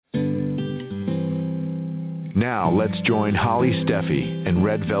Now let's join Holly Stephey and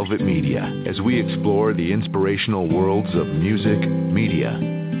Red Velvet Media as we explore the inspirational worlds of music, media,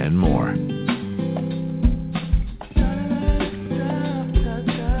 and more.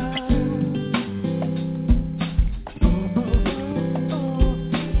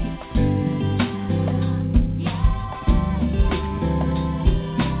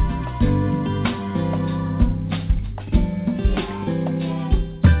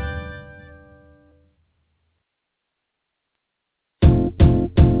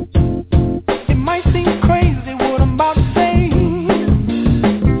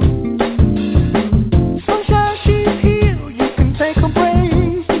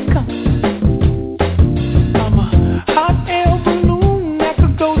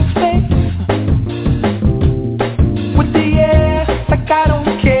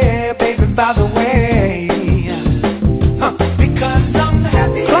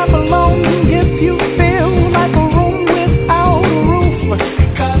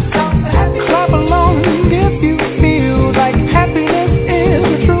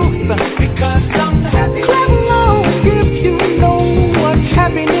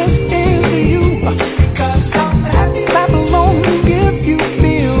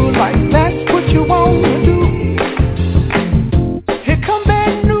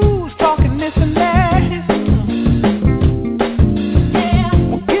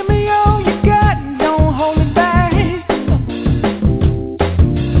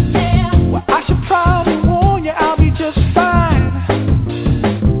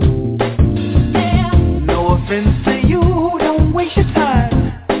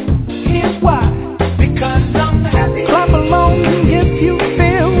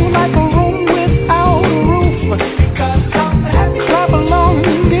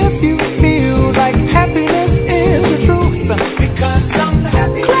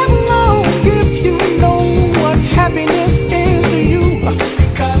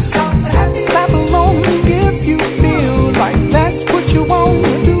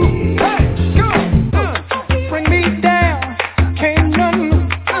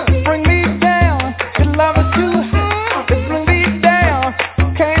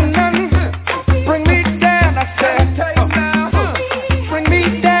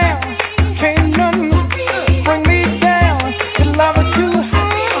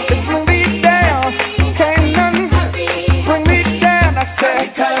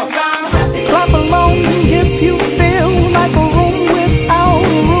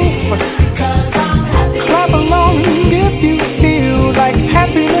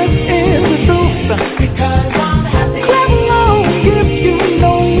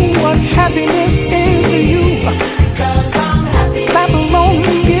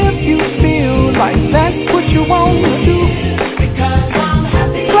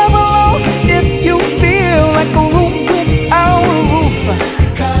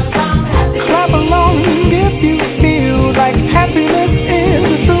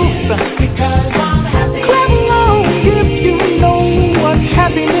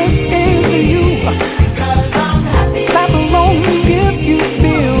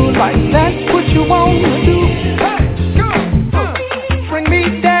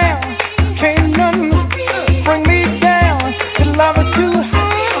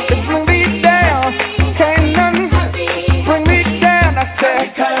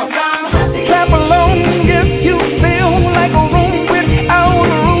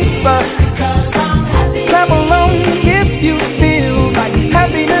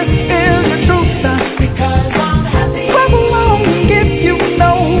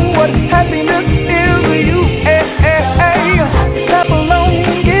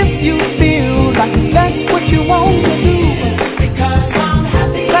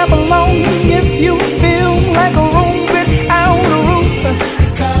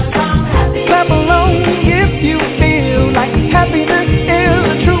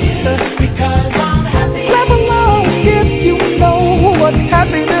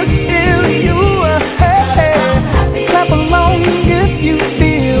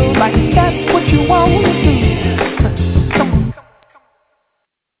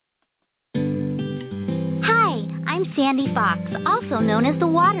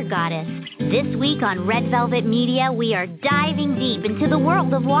 On Red Velvet Media, we are diving deep into the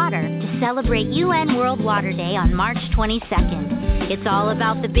world of water to celebrate UN World Water Day on March 22nd. It's all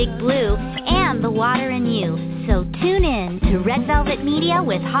about the big blue and the water in you. So tune in to Red Velvet Media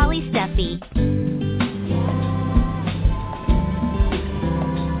with Holly Stephey.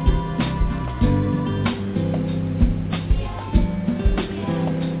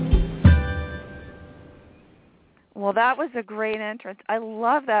 Well, that was a great entrance. I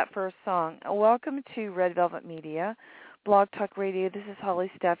love that first song. Welcome to Red Velvet Media, Blog Talk Radio. This is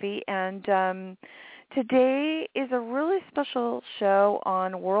Holly Stephey, and today is a really special show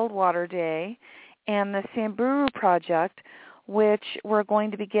on World Water Day and the Samburu Project, which we're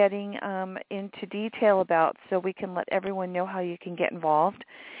going to be getting into detail about so we can let everyone know how you can get involved.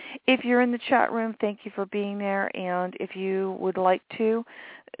 If you're in the chat room, thank you for being there, and if you would like to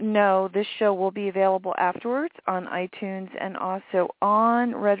know, this show will be available afterwards on iTunes and also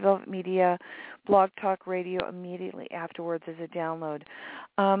on Red Velvet Media, Blog Talk Radio immediately afterwards as a download.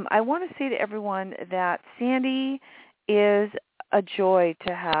 I want to say to everyone that Sandy is a joy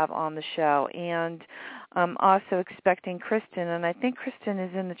to have on the show, and I'm also expecting Kristen, and I think Kristen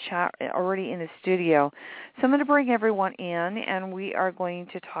is in the chat already in the studio. So I'm going to bring everyone in, and we are going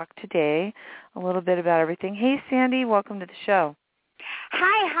to talk today a little bit about everything. Hey, Sandy, welcome to the show.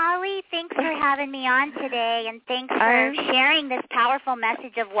 Hi, Holly. Thanks for having me on today, and thanks for sharing this powerful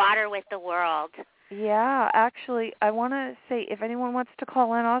message of water with the world. Yeah, actually, I want to say if anyone wants to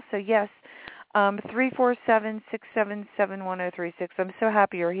call in also, yes, 347-677-1036. I'm so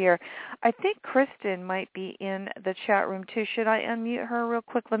happy you're here. I think Kristen might be in the chat room, too. Should I unmute her real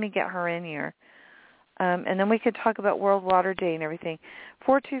quick? Let me get her in here. And then we could talk about World Water Day and everything.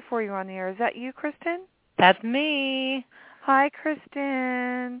 424, you're on the air. Is that you, Kristen? That's me. Hi,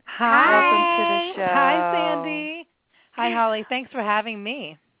 Kristen. Hi. Welcome to the show. Hi, Sandy. Hi, Holly. Thanks for having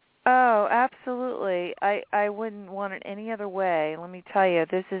me. Oh, absolutely. I wouldn't want it any other way. Let me tell you,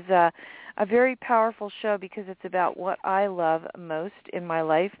 this is a very powerful show because it's about what I love most in my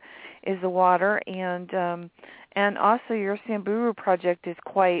life is the water, and also your Samburu project is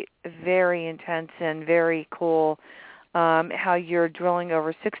quite very intense and very cool. How you're drilling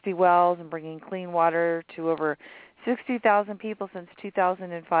over 60 wells and bringing clean water to over 60,000 people since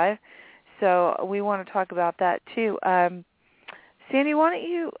 2005. So we want to talk about that too. Sandy, why don't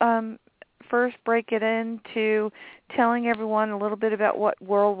you first break it into telling everyone a little bit about what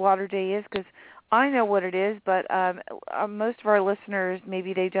World Water Day is, because I know what it is, but most of our listeners,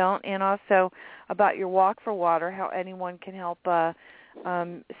 maybe they don't, and also about your Walk for Water, how anyone can help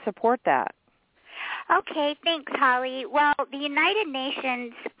support that. Okay, thanks, Holly. Well, the United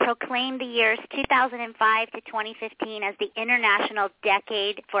Nations proclaimed the years 2005 to 2015 as the International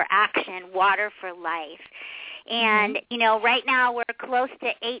Decade for Action, Water for Life. And, you know, right now we're close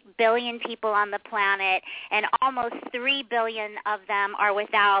to 8 billion people on the planet, and almost 3 billion of them are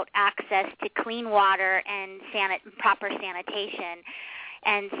without access to clean water and proper sanitation.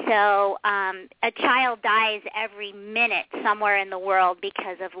 And so a child dies every minute somewhere in the world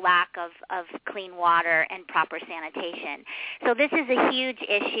because of lack of clean water and proper sanitation. So this is a huge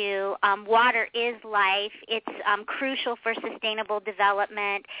issue. Water is life. It's crucial for sustainable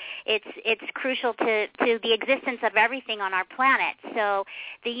development. It's crucial to the existence of everything on our planet. So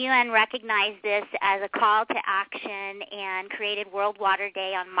the UN recognized this as a call to action and created World Water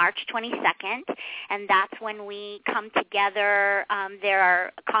Day on March 22nd, and that's when we come together. There are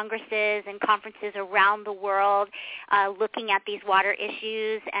congresses and conferences around the world looking at these water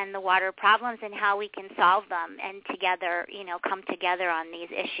issues and the water problems and how we can solve them and together, you know, come together on these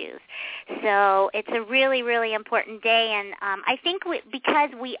issues. So it's a really, really important day, and I think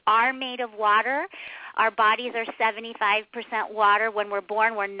because we are made of water, our bodies are 75% water. When we're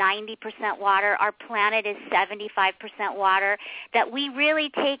born, we're 90% water. Our planet is 75% water, that we really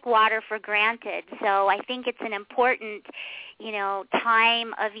take water for granted. So I think it's an important, you know,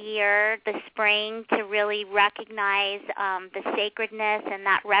 time of year, the spring, to really recognize the sacredness and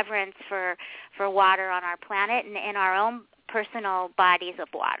that reverence for water on our planet and in our own personal bodies of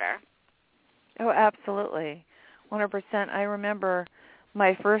water. Oh, absolutely. 100%. I remember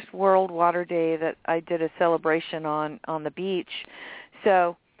my first World Water Day that I did a celebration on the beach.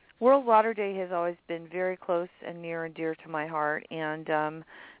 So World Water Day has always been very close and near and dear to my heart, and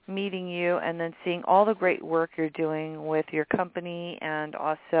meeting you and then seeing all the great work you're doing with your company and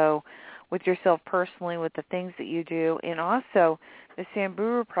also with yourself personally with the things that you do, and also the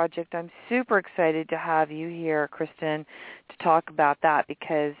Samburu Project. I'm super excited to have you here, Kristen, to talk about that,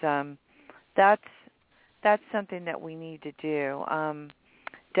 because that's something that we need to do.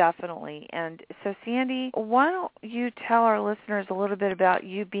 Definitely. And so, Sandy, why don't you tell our listeners a little bit about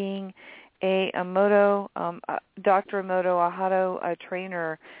you being a Dr. Emoto Ahato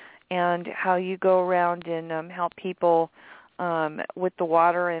trainer, and how you go around and help people with the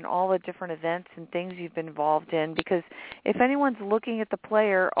water and all the different events and things you've been involved in. Because if anyone's looking at the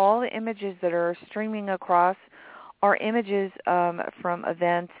player, all the images that are streaming across are images from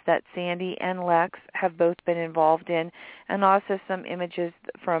events that Sandy and Lex have both been involved in, and also some images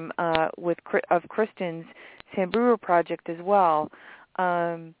from of Kristen's Samburu project as well.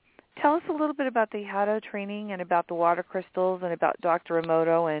 Tell us a little bit about the Hado training and about the water crystals and about Dr.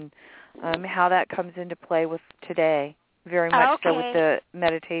 Emoto and how that comes into play with today, very much so with the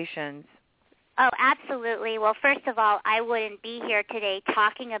meditations. Oh, absolutely. Well, first of all, I wouldn't be here today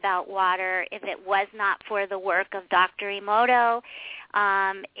talking about water if it was not for the work of Dr. Emoto,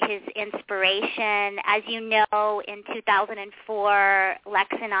 his inspiration. As you know, in 2004, Lex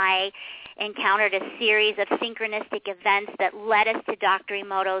and I encountered a series of synchronistic events that led us to Dr.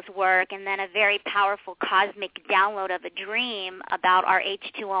 Emoto's work, and then a very powerful cosmic download of a dream about our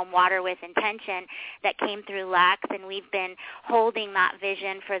H2O water with intention that came through Lex, and we've been holding that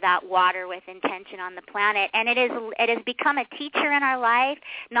vision for that water with intention on the planet. And it has become a teacher in our life,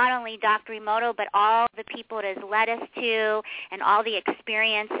 not only Dr. Emoto, but all the people it has led us to and all the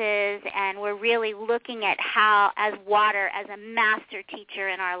experiences, and we're really looking at how, as water, as a master teacher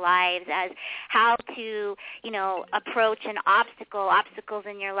in our lives, as how to, approach an obstacles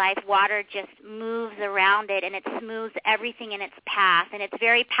in your life. Water just moves around it, and it smooths everything in its path, and it's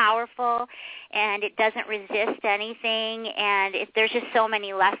very powerful, and it doesn't resist anything, and there's just so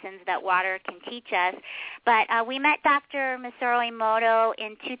many lessons that water can teach us. But we met Dr. Masaru Emoto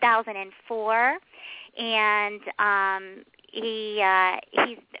in 2004, and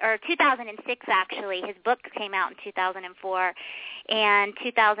 2006 actually. His book came out in 2004 and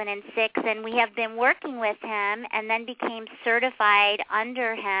 2006, and we have been working with him and then became certified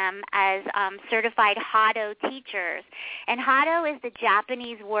under him as certified Hado teachers. And Hado is the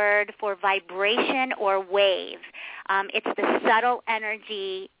Japanese word for vibration or wave. It's the subtle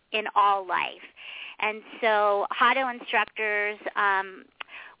energy in all life. And so Hado instructors,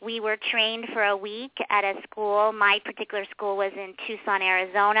 we were trained for a week at a school. My particular school was in Tucson,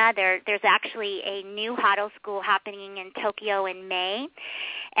 Arizona. There's actually a new Hado school happening in Tokyo in May.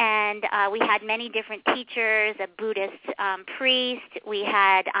 And we had many different teachers, a Buddhist priest. We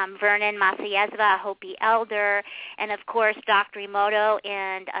had Vernon Masayezva, a Hopi elder, and, of course, Dr. Emoto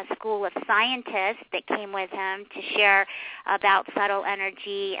and a school of scientists that came with him to share about subtle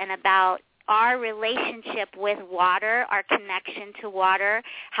energy and about our relationship with water, our connection to water,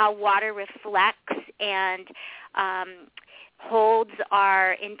 how water reflects and holds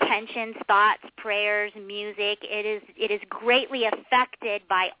our intentions, thoughts, prayers, music. It is greatly affected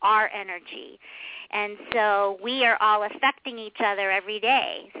by our energy. And so we are all affecting each other every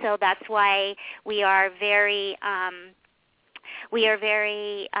day. So that's why we are very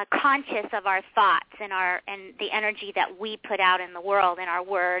conscious of our thoughts and the energy that we put out in the world, in our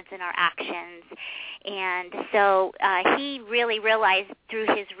words and our actions. And so he really realized through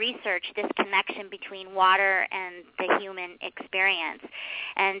his research this connection between water and the human experience.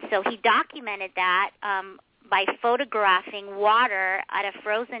 And so he documented that by photographing water at a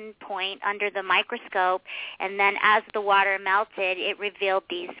frozen point under the microscope, and then as the water melted, it revealed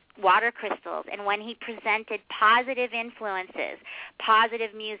these water crystals. And when he presented positive influences,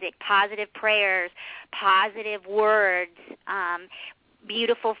 positive music, positive prayers, positive words,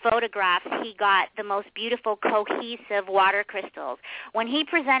 beautiful photographs, he got the most beautiful cohesive water crystals. When he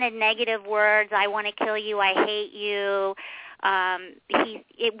presented negative words, I want to kill you, I hate you,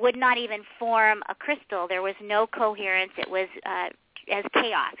 it would not even form a crystal. There was no coherence. It was as a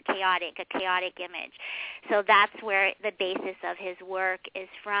chaotic image. So that's where the basis of his work is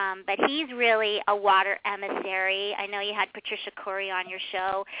from. But he's really a water emissary. I know you had Patricia Corey on your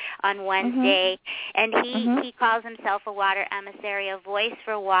show on Wednesday, and he calls himself a water emissary, a voice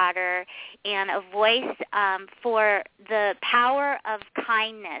for water, and a voice for the power of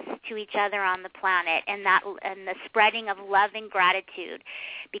kindness to each other on the planet, and the spreading of love and gratitude,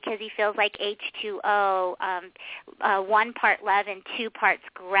 because he feels like H2O, 1 part love and 2 parts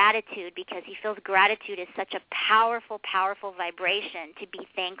gratitude, because he feels gratitude is such a powerful, powerful vibration. To be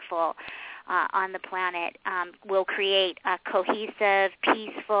thankful on the planet will create a cohesive,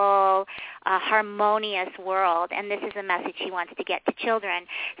 peaceful, harmonious world, and this is a message he wants to get to children.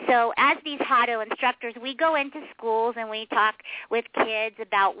 So as these Hado instructors, we go into schools and we talk with kids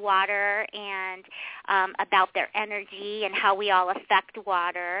about water and about their energy and how we all affect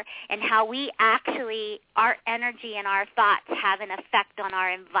water and how we actually, our energy and our thoughts have an effect on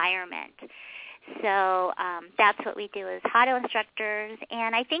our environment. So that's what we do as Hado instructors.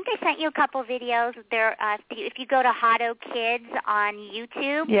 And I think I sent you a couple videos. There, if you go to Hado Kids on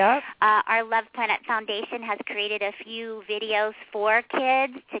YouTube, our Love Planet Foundation has created a few videos for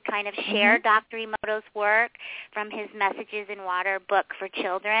kids to kind of share Dr. Emoto's work from his Messages in Water book for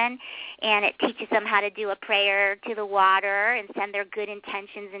children. And it teaches them how to do a prayer to the water and send their good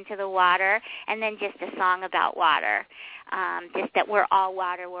intentions into the water, and then just a song about water. Just that we're all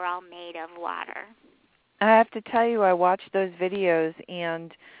water, we're all made of water. I have to tell you, I watched those videos,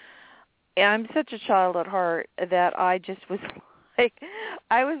 and I'm such a child at heart that I just was like,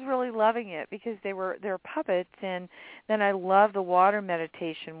 I was really loving it because they're puppets, and then I love the water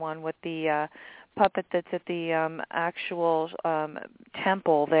meditation one with the puppet that's at the actual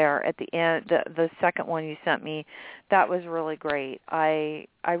temple there at the end. The second one you sent me, that was really great. I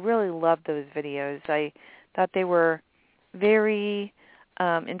really loved those videos. I thought they were very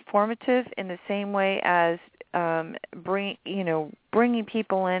informative in the same way as bringing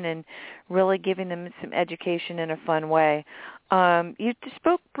people in and really giving them some education in a fun way. You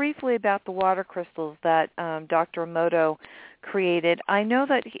spoke briefly about the water crystals that Dr. Emoto created. I know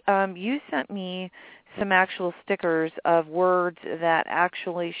that you sent me some actual stickers of words that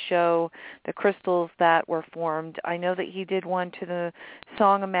actually show the crystals that were formed. I know that he did one to the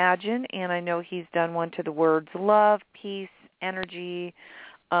song Imagine, and I know he's done one to the words love, peace, energy.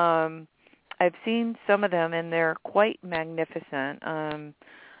 I've seen some of them, and they're quite magnificent.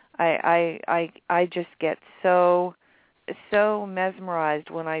 I just get so mesmerized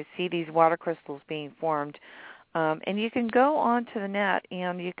when I see these water crystals being formed. And you can go onto the net,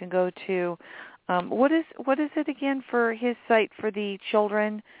 and you can go to what is it again for his site for the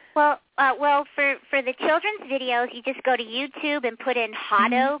children? Well, for the children's videos, you just go to YouTube and put in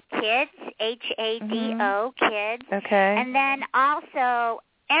Hado Kids, Hado Kids. Okay. And then also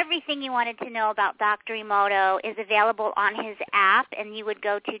everything you wanted to know about Dr. Emoto is available on his app, and you would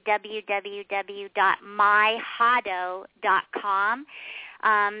go to www.myhado.com.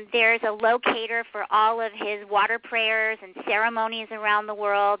 There's a locator for all of his water prayers and ceremonies around the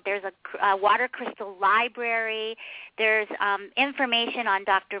world. There's a water crystal library. There's information on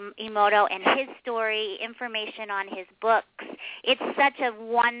Dr. Emoto and his story, information on his books. It's such a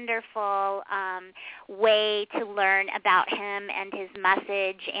wonderful way to learn about him and his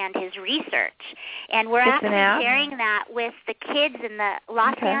message and his research. And we're actually sharing that with the kids in the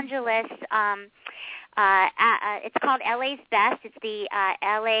Los Angeles it's called LA's Best. It's the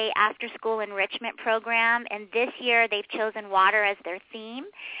LA After School Enrichment Program, and this year they've chosen water as their theme,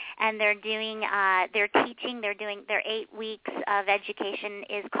 and they're doing their 8 weeks of education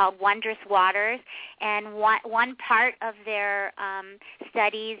is called Wondrous Waters, and one part of their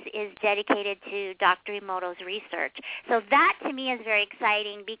studies is dedicated to Dr. Emoto's research. So that to me is very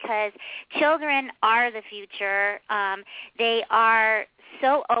exciting because children are the future. They are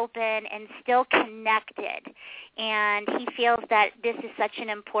so open and still connected, and he feels that this is such an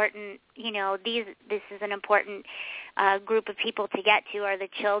important, this is an important group of people to get to are the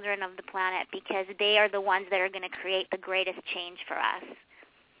children of the planet, because they are the ones that are going to create the greatest change for us.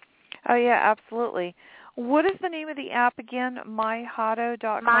 Oh yeah, absolutely. What is the name of the app again?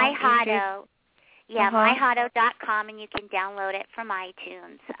 myhado.com? myhado. Yeah, myhado.com, and you can download it from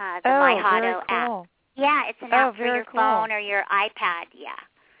iTunes. The myhado app. Yeah, it's an app for your phone or your iPad. Yeah.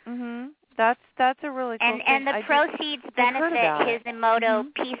 That's a really cool thing. And the proceeds benefit his Emoto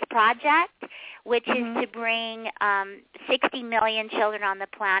Peace Project, which is to bring 60 million children on the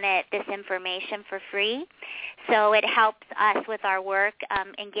planet this information for free. So it helps us with our work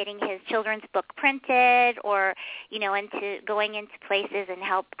in getting his children's book printed, or into going into places and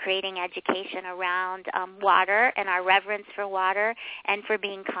help creating education around water and our reverence for water and for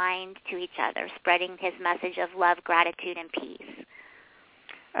being kind to each other, spreading his message of love, gratitude, and peace.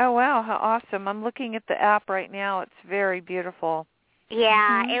 Oh, wow, how awesome. I'm looking at the app right now. It's very beautiful.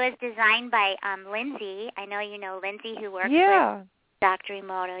 Yeah, it was designed by Lindsay. I know you know Lindsay, who works with Dr.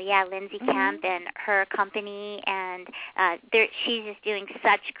 Emoto. Yeah, Lindsay Kemp and her company, and she's just doing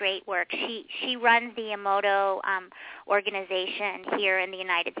such great work. She runs the Emoto organization here in the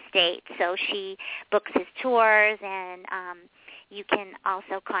United States, so she books his tours, and you can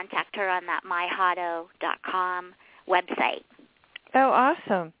also contact her on that myhado.com website. Oh,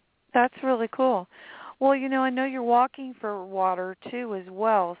 awesome. That's really cool. Well, I know you're walking for water, too, as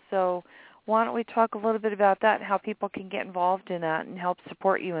well, so why don't we talk a little bit about that and how people can get involved in that and help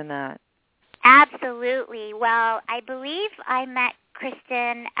support you in that? Absolutely. Well, I believe I met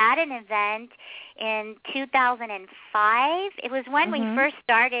Kristen at an event in 2005. It was when we first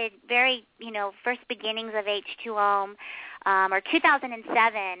started, first beginnings of H2O. Or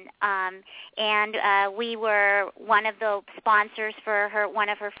 2007, and we were one of the sponsors for one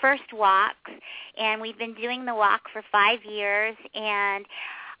of her first walks, and we've been doing the walk for 5 years, and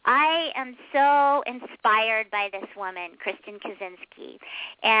I am so inspired by this woman, Kristen Kaczynski,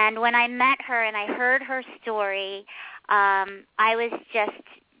 and when I met her and I heard her story, I was just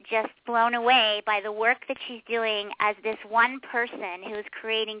just blown away by the work that she's doing as this one person who's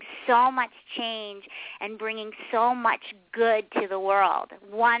creating so much change and bringing so much good to the world.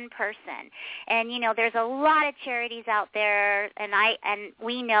 One person. And, there's a lot of charities out there, and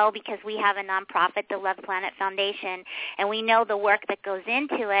we know because we have a nonprofit, the Love Planet Foundation, and we know the work that goes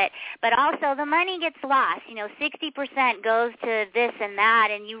into it, but also the money gets lost. 60% goes to this and that,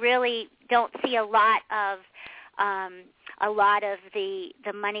 and you really don't see a lot of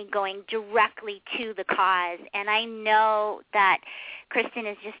the money going directly to the cause. And I know that Kristen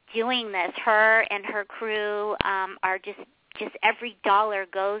is just doing this. Her and her crew are just every dollar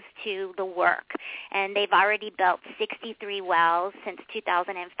goes to the work. And they've already built 63 wells since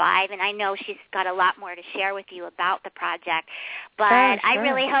 2005, and I know she's got a lot more to share with you about the project. But sure. I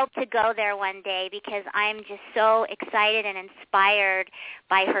really hope to go there one day because I'm just so excited and inspired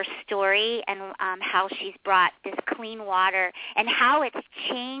by her story and how she's brought this clean water and how it's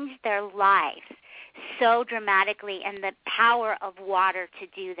changed their lives so dramatically, and the power of water to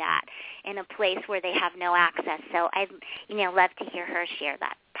do that in a place where they have no access. So I'd love to hear her share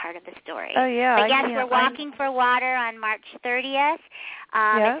that part of the story. Oh, yeah. But yes, we're walking for water on March 30th.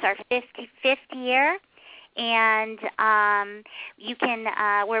 It's our 55th year. And you can,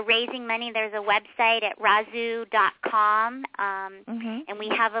 we're raising money. There's a website at razoo.com, and we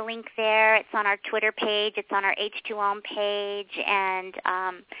have a link there. It's on our Twitter page. It's on our H2OM page. And,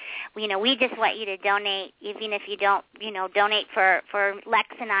 we just want you to donate, even if you don't, donate for Lex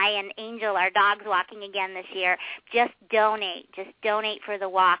and I and Angel, our dog's walking again this year. Just donate. Just donate for the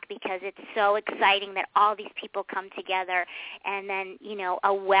walk because it's so exciting that all these people come together and then,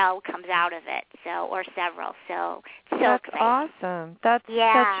 a well comes out of it, or several. So that's exciting. Awesome. That's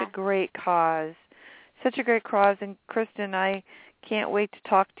such a great cause. Such a great cause. And Kristen, I can't wait to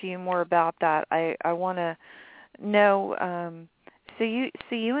talk to you more about that. I want to know. So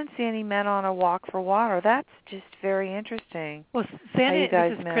you and Sandy met on a walk for water. That's just very interesting. Well, Sandy,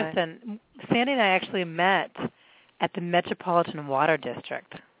 this is Kristen. Sandy and I actually met at the Metropolitan Water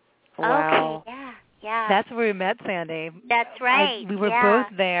District. Wow. Okay. Yeah. That's where we met Sandy. That's right. We were both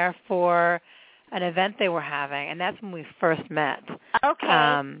there for an event they were having, and that's when we first met.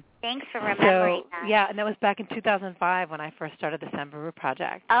 Okay. Thanks for remembering that. Yeah, and that was back in 2005 when I first started the Samburu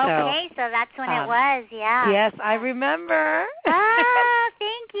project. Okay, so that's when it was, yeah. Yes, I remember.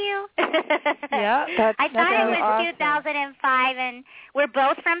 Thank you. Yeah, I thought it was awesome. 2005, and we're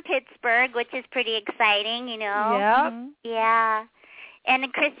both from Pittsburgh, which is pretty exciting, Yeah. Mm-hmm. Yeah.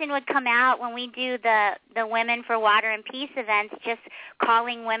 And Kristen would come out when we do the Women for Water and Peace events, just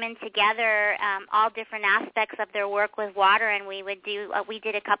calling women together, all different aspects of their work with water, and we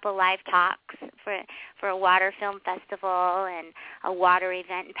did a couple live talks for a water film festival and a water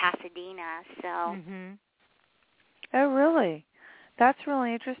event in Pasadena. So. Mm-hmm. Oh, really? That's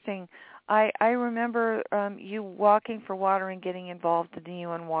really interesting. I remember you walking for water and getting involved in the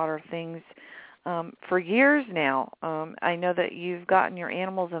UN water things for years now. I know that you've gotten your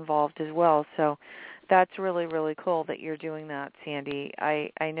animals involved as well, so that's really, really cool that you're doing that, Sandy.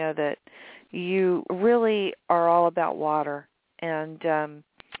 I know that you really are all about water and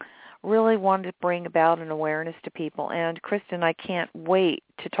really wanted to bring about an awareness to people. And, Kristen, I can't wait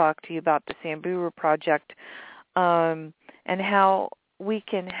to talk to you about the Samburu project and how we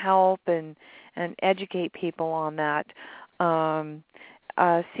can help and educate people on that.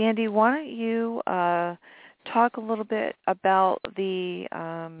 Sandy, why don't you talk a little bit about the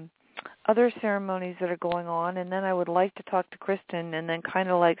other ceremonies that are going on, and then I would like to talk to Kristen and then kind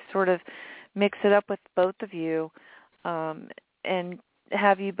of sort of mix it up with both of you and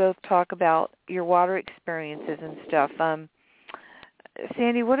have you both talk about your water experiences and stuff.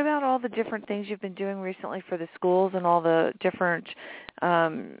 Sandy, what about all the different things you've been doing recently for the schools and all the different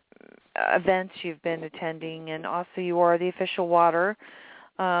events you've been attending? And also you are the official water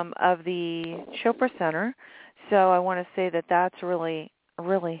of the Chopra Center. So I want to say that that's really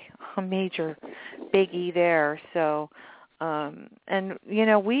a major biggie there. So, and,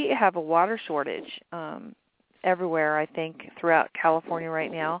 we have a water shortage everywhere, I think, throughout California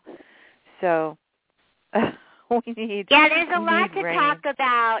right now. So we need there's a lot to rain. talk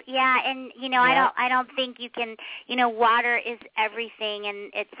about. Yeah, and I don't think you can. Water is everything,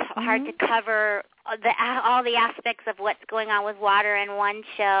 and it's hard to cover all the aspects of what's going on with water in one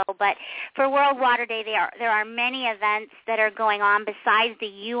show. But for World Water Day, there are many events that are going on besides the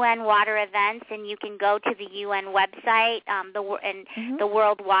UN water events, and you can go to the UN website, the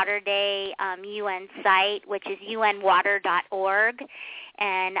World Water Day UN site, which is unwater.org.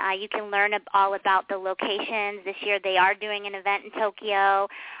 and you can learn all about the locations. This year they are doing an event in Tokyo.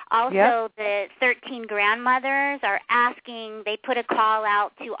 Also, the 13 grandmothers are asking, they put a call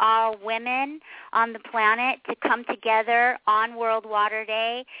out to all women on the planet to come together on World Water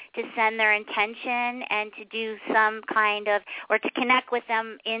Day to send their intention and to do some kind of, or to connect with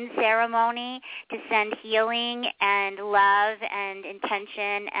them in ceremony, to send healing and love and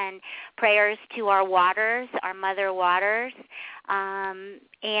intention and prayers to our waters, our mother waters.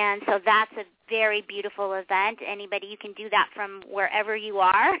 And so that's a very beautiful event. Anybody, you can do that from wherever you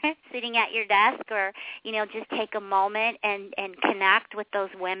are, sitting at your desk, or, just take a moment and connect with those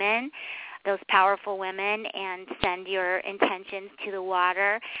women, those powerful women, and send your intentions to the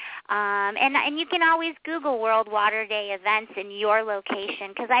water. And you can always Google World Water Day events in your location,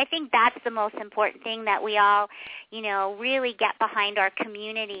 because I think that's the most important thing, that we all, really get behind our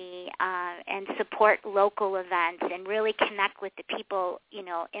community and support local events and really connect with the people,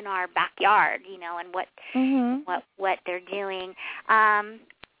 in our backyard, and what they're doing.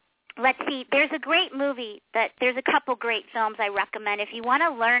 Let's see, there's a great movie, there's a couple great films I recommend. If you want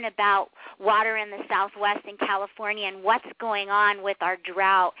to learn about water in the Southwest in California and what's going on with our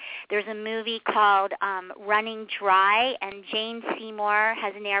drought, there's a movie called Running Dry, and Jane Seymour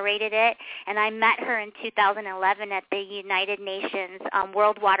has narrated it, and I met her in 2011 at the United Nations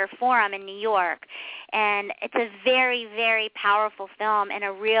World Water Forum in New York. And it's a very, very powerful film and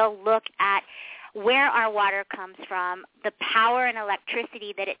a real look at where our water comes from, the power and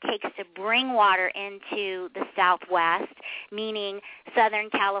electricity that it takes to bring water into the Southwest, meaning Southern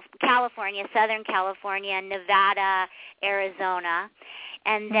California, Nevada, Arizona.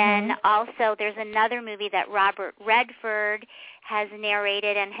 And then also there's another movie that Robert Redford has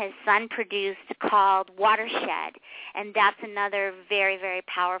narrated and his son produced called Watershed, and that's another very, very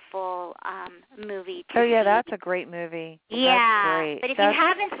powerful movie to see. That's a great movie. Yeah, that's great. But if you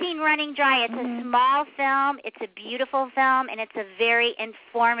haven't seen Running Dry, it's a small film, it's a beautiful film, and it's a very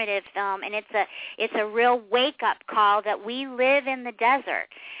informative film, and it's a real wake-up call that we live in the desert,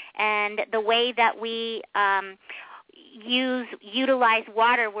 and the way that we utilize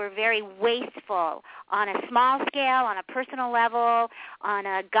water, we're very wasteful on a small scale, on a personal level, on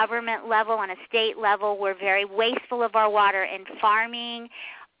a government level, on a state level. We're very wasteful of our water in farming,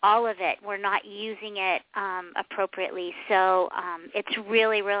 all of it. We're not using it appropriately. So it's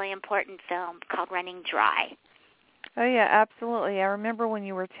really, really important film called Running Dry. Oh, yeah, absolutely. I remember when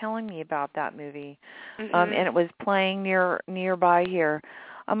you were telling me about that movie, and it was playing nearby here.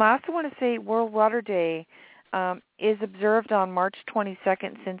 I also want to say World Water Day is observed on March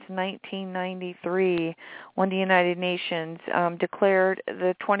 22nd since 1993, when the United Nations declared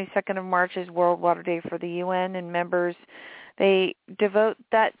the 22nd of March as World Water Day for the UN, and members, they devote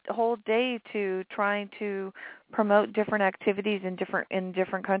that whole day to trying to promote different activities in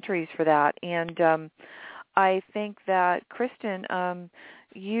different countries for that. And I think that, Kristen,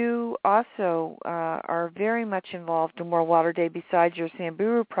 you also are very much involved in World Water Day besides your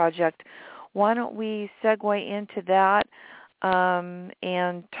Samburu project. Why don't we segue into that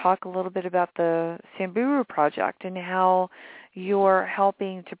and talk a little bit about the Samburu project and how you're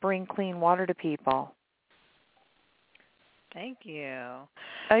helping to bring clean water to people? Thank you.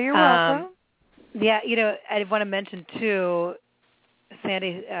 Oh, you're welcome. Yeah, I want to mention, too,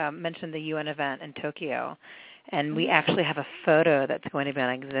 Sandy mentioned the UN event in Tokyo, and we actually have a photo that's going to be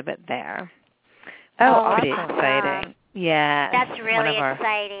on exhibit there. Oh, pretty exciting. Yeah. That's really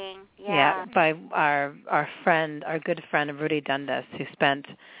exciting. Yeah, by our good friend Rudy Dundas, who spent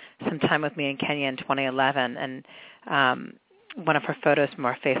some time with me in Kenya in 2011, and one of her photos from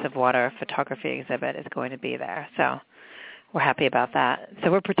our Face of Water photography exhibit is going to be there. So we're happy about that.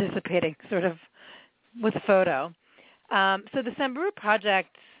 So we're participating sort of with a photo. So the Samburu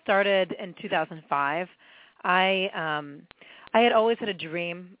project started in 2005. I had always had a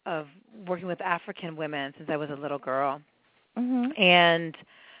dream of working with African women since I was a little girl. And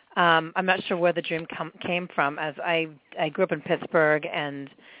I'm not sure where the dream came from, as I grew up in Pittsburgh and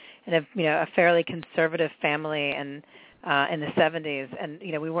in a fairly conservative family and in the 70s, and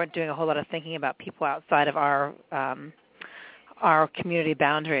we weren't doing a whole lot of thinking about people outside of our community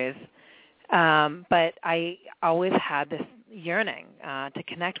boundaries. But I always had this yearning to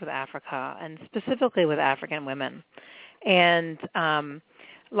connect with Africa, and specifically with African women. And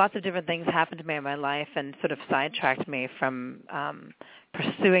lots of different things happened to me in my life and sort of sidetracked me from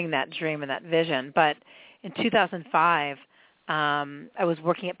pursuing that dream and that vision. But in 2005, I was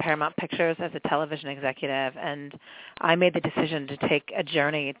working at Paramount Pictures as a television executive, and I made the decision to take a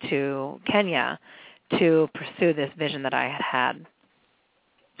journey to Kenya to pursue this vision that I had.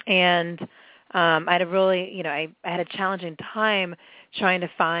 And I had a really, I had a challenging time trying to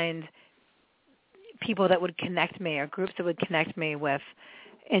find people that would connect me or groups that would connect me with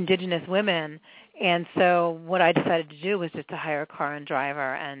Indigenous women. And so what I decided to do was just to hire a car and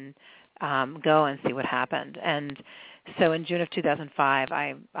driver and go and see what happened. And so in June of 2005,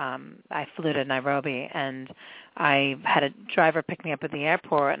 I flew to Nairobi, and I had a driver pick me up at the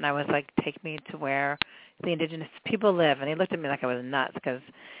airport, and I was like, take me to where the Indigenous people live. And he looked at me like I was nuts because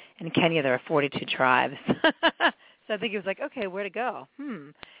in Kenya there are 42 tribes. So I think he was like, okay, where to go?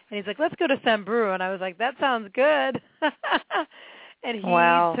 And he's like, let's go to Samburu. And I was like, that sounds good. And he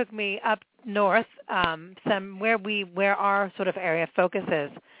took me up north, where our sort of area focus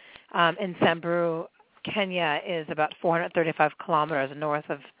is in Samburu. Kenya is about 435 kilometers north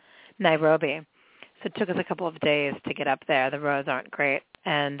of Nairobi. So it took us a couple of days to get up there. The roads aren't great.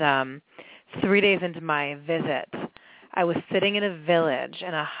 And 3 days into my visit, I was sitting in a village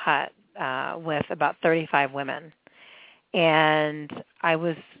in a hut with about 35 women. And I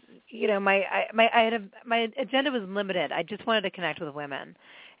was, my agenda was limited. I just wanted to connect with women.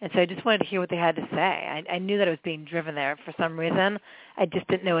 And so I just wanted to hear what they had to say. I knew that I was being driven there for some reason. I just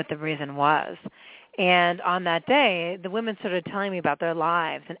didn't know what the reason was. And on that day, the women started telling me about their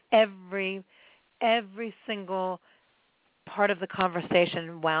lives, and every single part of the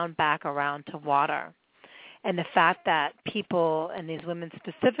conversation wound back around to water. And the fact that people, and these women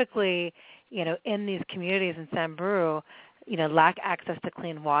specifically, in these communities in Samburu, lack access to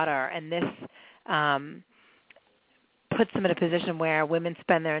clean water. And this puts them in a position where women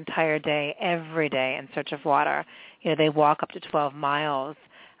spend their entire day, every day, in search of water. They walk up to 12 miles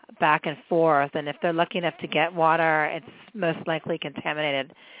back and forth, and if they're lucky enough to get water, it's most likely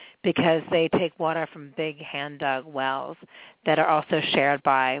contaminated because they take water from big hand-dug wells that are also shared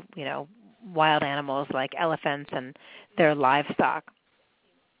by, wild animals like elephants and their livestock.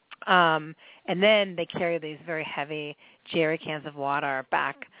 And then they carry these very heavy jerry cans of water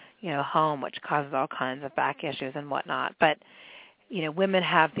back, home, which causes all kinds of back issues and whatnot. But, women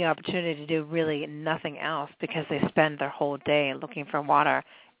have the opportunity to do really nothing else because they spend their whole day looking for water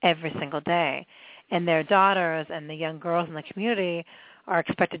every single day. And their daughters and the young girls in the community are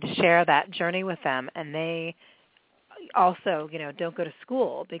expected to share that journey with them. And they also, don't go to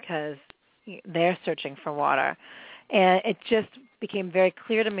school because they're searching for water. And it just became very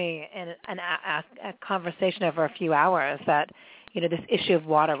clear to me in a conversation over a few hours that, this issue of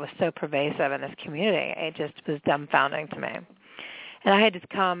water was so pervasive in this community. It just was dumbfounding to me. And I had just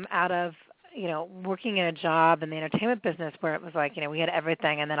come out of, working in a job in the entertainment business where it was like, we had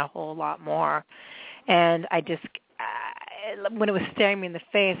everything and then a whole lot more. And I just, when it was staring me in the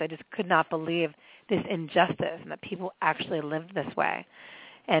face, I just could not believe this injustice and that people actually lived this way.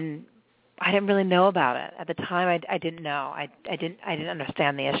 And I didn't really know about it. At the time, I didn't know. I didn't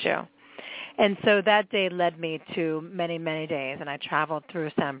understand the issue. And so that day led me to many, many days, and I traveled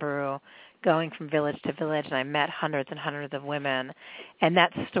through Samburu, going from village to village, and I met hundreds and hundreds of women. And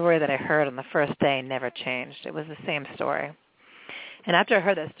that story that I heard on the first day never changed. It was the same story. And after I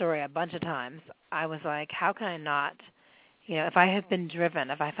heard that story a bunch of times, I was like, how can I not, if I have been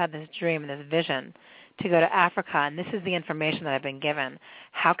driven, if I've had this dream and this vision to go to Africa, and this is the information that I've been given,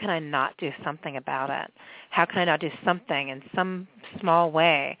 how can I not do something about it? How can I not do something in some small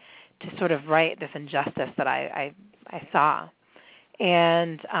way to sort of right this injustice that I saw?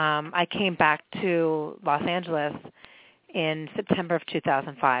 And I came back to Los Angeles in September of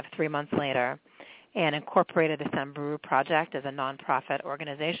 2005, 3 months later, and incorporated the Samburu Project as a nonprofit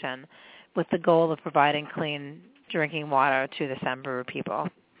organization with the goal of providing clean drinking water to the Samburu people.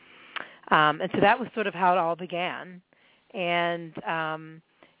 And so that was sort of how it all began. And,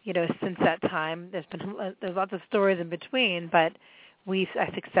 since that time, there's lots of stories in between, but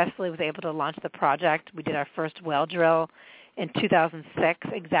I successfully was able to launch the project. We did our first well drill in 2006.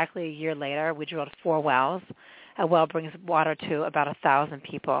 Exactly a year later, we drilled 4 wells. A well brings water to about 1,000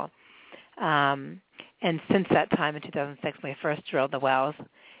 people. And since that time in 2006, when we first drilled the wells,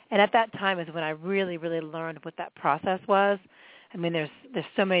 and at that time is when I really, really learned what that process was. I mean, there's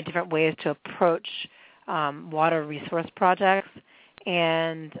so many different ways to approach water resource projects,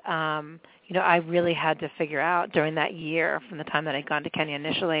 and I really had to figure out during that year, from the time that I'd gone to Kenya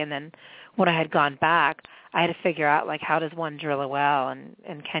initially, and then when I had gone back, I had to figure out how does one drill a well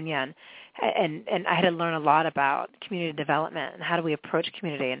in Kenya, and I had to learn a lot about community development and how do we approach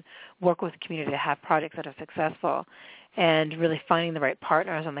community and work with the community to have projects that are successful, and really finding the right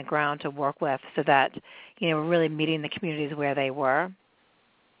partners on the ground to work with so that we're really meeting the communities where they were.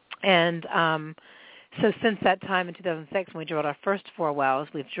 And so since that time in 2006, when we drilled our first 4 wells,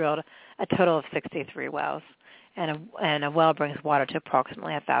 we've drilled a total of 63 wells, and a well brings water to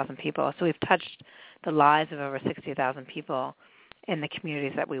approximately 1,000 people. So we've touched the lives of over 60,000 people in the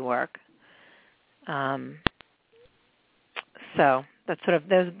communities that we work. So that's sort of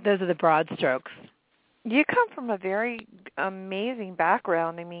those are the broad strokes. You come from a very amazing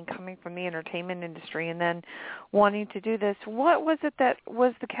background. I mean, coming from the entertainment industry and then wanting to do this. What was it that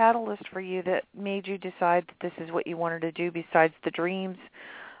was the catalyst for you that made you decide that this is what you wanted to do besides the dreams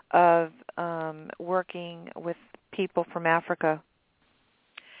of working with people from Africa?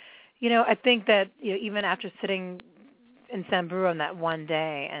 I think that even after sitting in Samburu on that one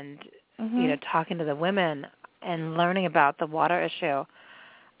day and talking to the women and learning about the water issue,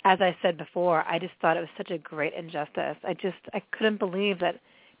 as I said before, I just thought it was such a great injustice. I couldn't believe that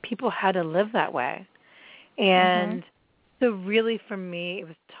people had to live that way. And so really for me, it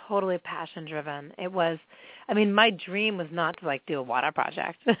was totally passion driven. It was, my dream was not to do a water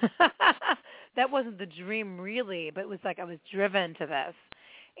project. That wasn't the dream really, but it was I was driven to this.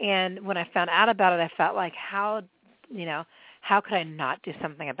 And when I found out about it, I felt like how could I not do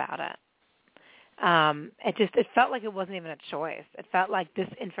something about it? It felt like it wasn't even a choice. It felt like this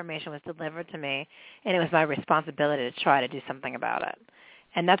information was delivered to me, and it was my responsibility to try to do something about it.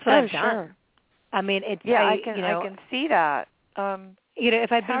 And that's what I've done. Sure. I can see that.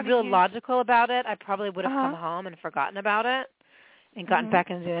 If I'd been real logical about it, I probably would have come home and forgotten about it and gotten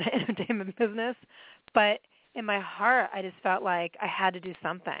back into the entertainment business. But in my heart, I just felt like I had to do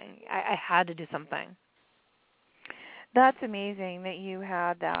something. I had to do something. That's amazing that you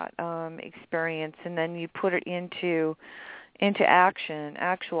had that experience, and then you put it into action,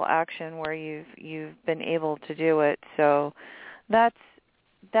 actual action, where you've been able to do it. So that's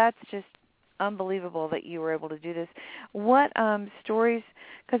just unbelievable that you were able to do this. What stories?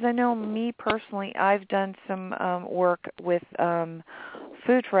 Because I know me personally, I've done some work with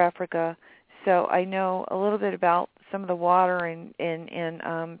Food for Africa, so I know a little bit about some of the water,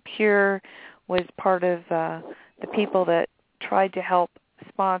 and Pure was part of the people that tried to help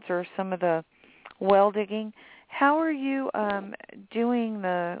sponsor some of the well digging. How are you digging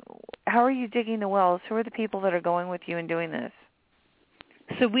the wells? Who are the people that are going with you and doing this?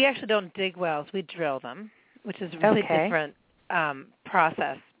 So we actually don't dig wells. We drill them, which is a really different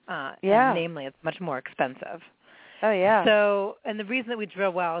process. And namely, it's much more expensive. Oh, yeah. So, and the reason that we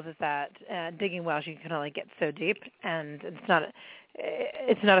drill wells is that digging wells, you can only get so deep, and it's not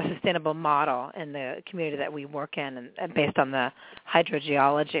a sustainable model in the community that we work in, and based on the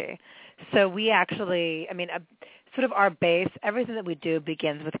hydrogeology. So we actually, sort of our base, everything that we do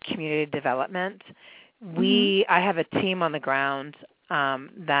begins with community development. I have a team on the ground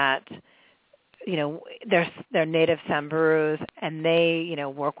that, they're native Samburus, and they,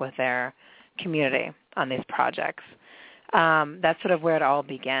 work with their community on these projects. That's sort of where it all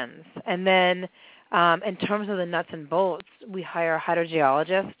begins. And then in terms of the nuts and bolts, we hire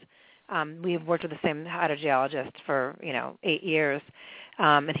hydrogeologists. We've worked with the same hydrogeologist for, 8 years.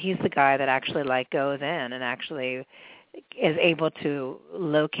 And he's the guy that actually goes in and actually is able to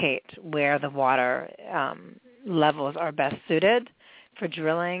locate where the water levels are best suited for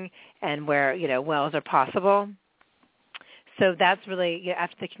drilling and where, wells are possible. So that's really,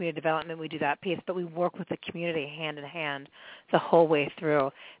 after the community development, we do that piece, but we work with the community hand in hand the whole way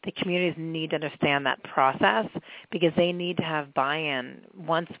through. The communities need to understand that process because they need to have buy-in.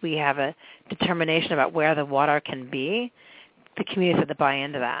 Once we have a determination about where the water can be, the communities have to buy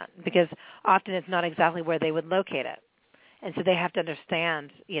into that because often it's not exactly where they would locate it. And so they have to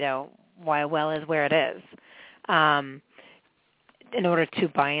understand, why a well is where it is. In order to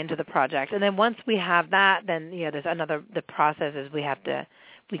buy into the project. And then once we have that, then, there's the process is we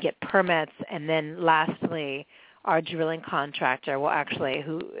get permits, and then lastly, our drilling contractor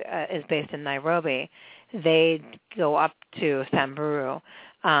who is based in Nairobi, they go up to Samburu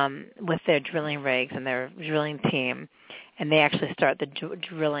with their drilling rigs and their drilling team, and they actually start the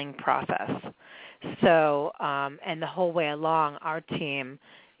drilling process. So, and the whole way along, our team,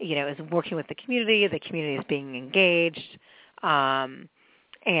 is working with the community is being engaged, and,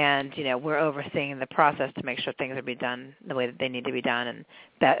 we're overseeing the process to make sure things are being done the way that they need to be done and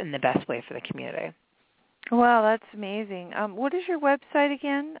that in the best way for the community. Wow, that's amazing. What is your website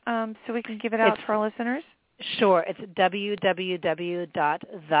again, so we can give it out to our listeners? Sure. It's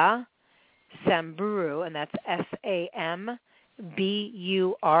www.thesamburu, and that's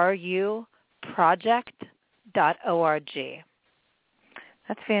SAMBURU project.org.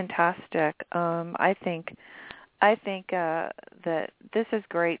 That's fantastic. I think that this is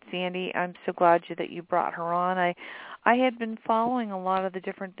great, Sandy. I'm so glad that you brought her on. I had been following a lot of the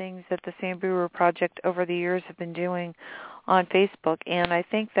different things that the Samburu Project over the years have been doing on Facebook, and I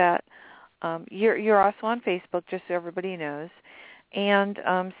think that you're also on Facebook, just so everybody knows. And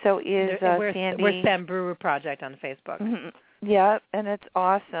so is Sandy. We're Samburu Project on Facebook. Yeah, and it's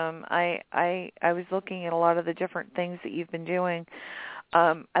awesome. I was looking at a lot of the different things that you've been doing.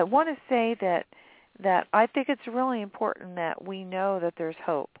 I want to say that I think it's really important that we know that there's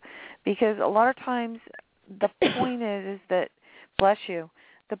hope, because a lot of times the point is that, bless you,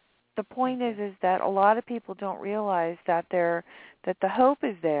 the point is that a lot of people don't realize that the hope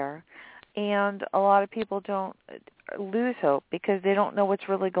is there, and a lot of people don't lose hope because they don't know what's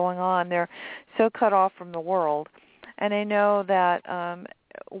really going on. They're so cut off from the world. And I know that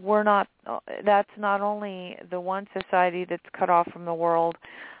that's not only the one society that's cut off from the world.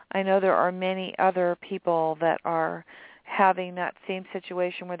 I know there are many other people that are having that same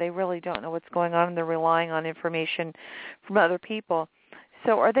situation where they really don't know what's going on and they're relying on information from other people.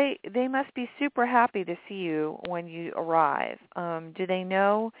 So they must be super happy to see you when you arrive. Do they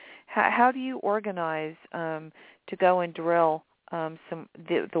know, how do you organize to go and drill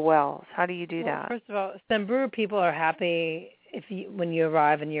the wells? How do you do that? First of all, Samburu people are happy when you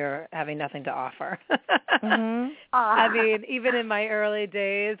arrive and you're having nothing to offer. Mm-hmm. I mean, even in my early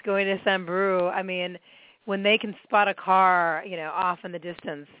days going to Samburu, I mean, when they can spot a car, off in the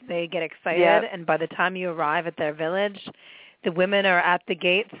distance, they get excited. Yep. And by the time you arrive at their village, the women are at the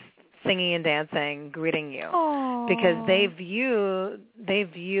gates singing and dancing, greeting you. Aww. Because they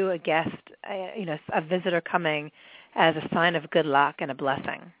view a guest, a visitor coming as a sign of good luck and a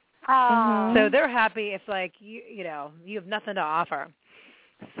blessing. Oh. So they're happy if, you have nothing to offer.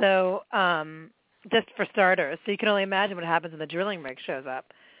 So just for starters, so you can only imagine what happens when the drilling rig shows up.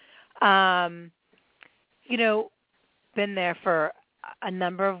 Been there for a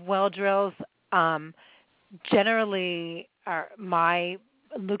number of well drills. Generally,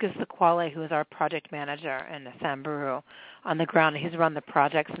 Lucas Sequale, who is our project manager in Samburu on the ground, he's run the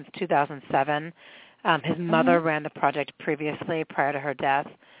project since 2007. His mother ran the project previously, prior to her death.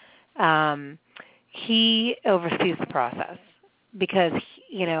 He oversees the process because,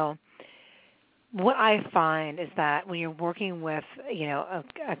 what I find is that when you're working with, a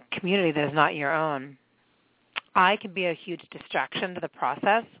community that is not your own, I can be a huge distraction to the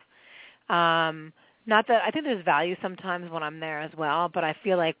process. Not that I think there's value sometimes when I'm there as well, but I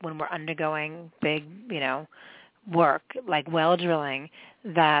feel like when we're undergoing big, work like well drilling,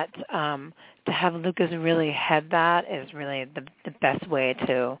 that to have Lucas really head that is really the best way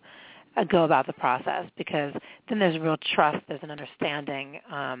to go about the process, because then there's real trust, there's an understanding,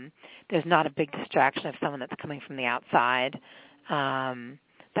 there's not a big distraction of someone that's coming from the outside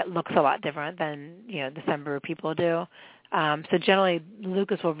that looks a lot different than the Samburu people do. So generally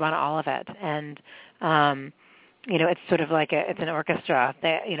Lucas will run all of it, and it's sort of like it's an orchestra,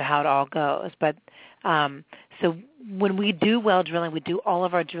 how it all goes. But so when we do well drilling, we do all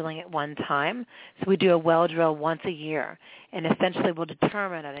of our drilling at one time. So we do a well drill once a year, and essentially we'll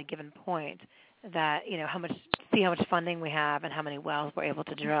determine at a given point that how much funding we have and how many wells we're able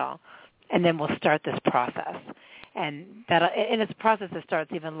to drill, and then we'll start this process. And it's a process that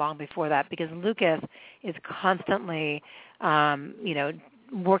starts even long before that, because Lucas is constantly,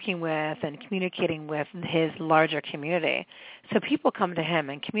 working with and communicating with his larger community. So people come to him,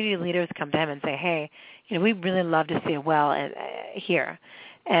 and community leaders come to him and say, hey, we'd really love to see a well here.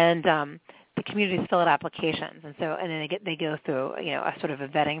 And the communities fill out applications, and then they go through, a sort of a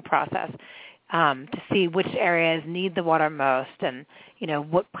vetting process to see which areas need the water most, and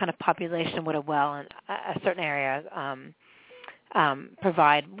what kind of population would a well in a certain area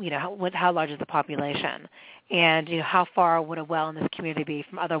provide. How large is the population, and how far would a well in this community be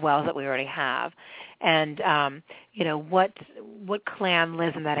from other wells that we already have, and what clan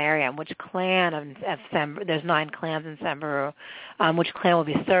lives in that area, and which clan of Samburu, there's 9 clans in Samburu, which clan will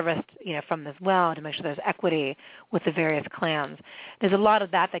be serviced from this well, to make sure there's equity with the various clans. There's a lot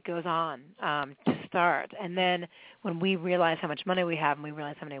of that goes on to start, and then when we realize how much money we have and we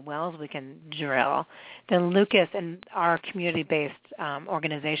realize how many wells we can drill, then Lucas and our community-based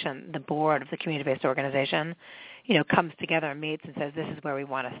organization, the board of the community-based organization, comes together and meets and says, this is where we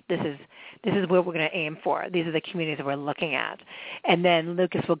want to, this is where we're going to aim for. These are the communities that we're looking at. And then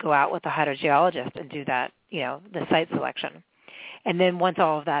Lucas will go out with the hydrogeologist and do that, the site selection. And then once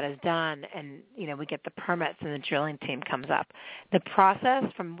all of that is done and, we get the permits and the drilling team comes up, the process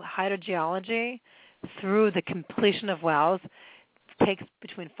from hydrogeology through the completion of wells takes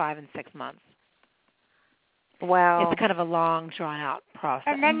between 5 and 6 months. Wow. It's kind of a long, drawn-out process.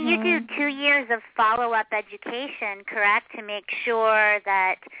 And then you do 2 years of follow-up education, correct, to make sure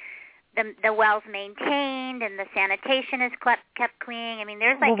that the well's maintained and the sanitation is kept clean? I mean,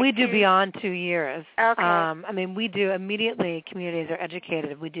 there's like... Well, we do beyond 2 years. Okay. We do immediately, communities are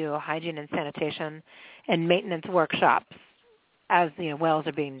educated. We do hygiene and sanitation and maintenance workshops as the wells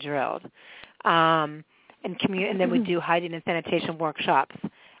are being drilled. and then we do hygiene and sanitation workshops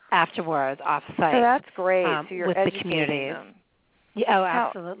afterwards off-site. So that's great. So you're with educating the communities. them. Yeah,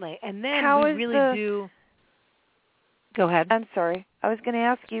 absolutely. And then we really do. Go ahead. I'm sorry. I was going to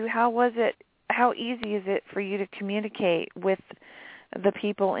ask you, how easy is it for you to communicate with the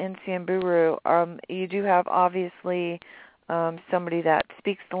people in Samburu? You do have, obviously, somebody that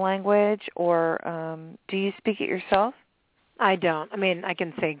speaks the language, or do you speak it yourself? I don't. I mean, I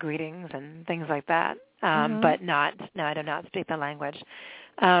can say greetings and things like that, but I do not speak the language.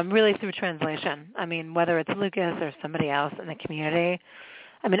 Really through translation. I mean, whether it's Lucas or somebody else in the community.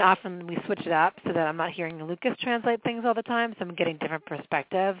 I mean, often we switch it up so that I'm not hearing Lucas translate things all the time, so I'm getting different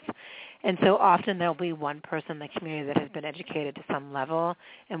perspectives. And so often there'll be one person in the community that has been educated to some level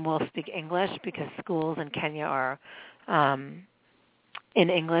and will speak English, because schools in Kenya are in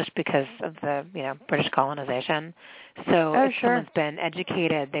English because of the British colonization. So if someone's been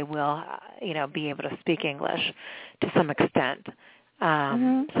educated, they will be able to speak English to some extent.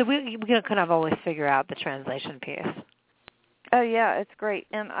 So we kind of always figure out the translation piece. Oh yeah, it's great,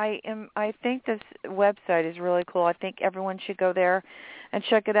 and I think this website is really cool. I think everyone should go there and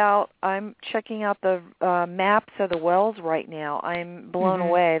check it out. I'm checking out the maps of the wells right now. I'm blown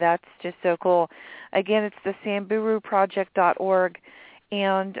away. That's just so cool. Again, it's the samburuproject.org,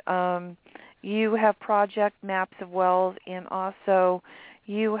 and you have project maps of wells, and also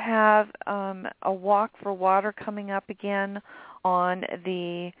you have a walk for water coming up again on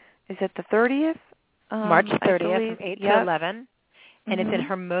is it the 30th? March 30th from 8 to 11, and it's in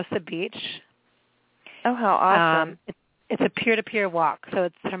Hermosa Beach. Oh, how awesome. It's a peer-to-peer walk, so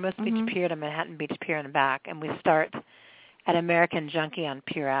it's Hermosa Beach Pier to Manhattan Beach Pier and back, and we start at American Junkie on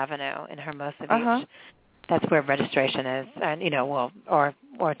Pier Avenue in Hermosa Beach. That's where registration is, and or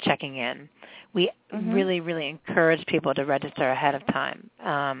checking in. We really, really encourage people to register ahead of time.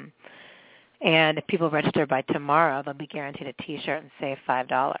 And if people register by tomorrow, they'll be guaranteed a T-shirt and save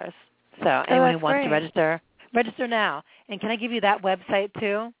 $5. So anyone who wants to register now. And can I give you that website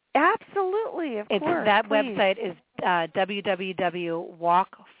too? Absolutely, of course. That website is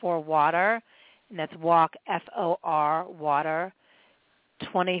www.walkforwater, and that's walk, F-O-R, water,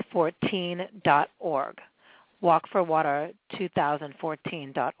 2014.org.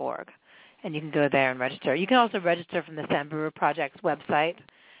 walkforwater2014.org. And you can go there and register. You can also register from the Samburu Project's website,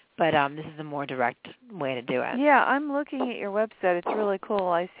 but this is a more direct way to do it. Yeah, I'm looking at your website. It's really cool.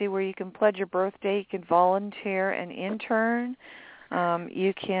 I see where you can pledge your birthday. You can volunteer and intern.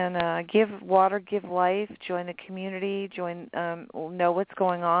 You can give water, give life, join the community, know what's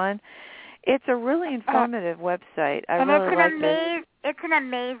going on. It's a really informative website. I really like it. It's an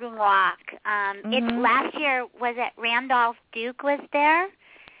amazing walk. Last year, was it Randolph Duke was there,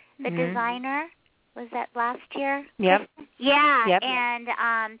 the designer? Was that last year? Yep. Yeah, yep. And,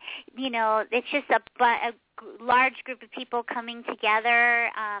 it's just a large group of people coming together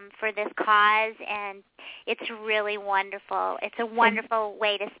for this cause, and it's really wonderful. It's a wonderful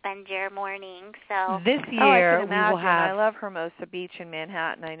way to spend your morning. So this year I can imagine. I love Hermosa Beach in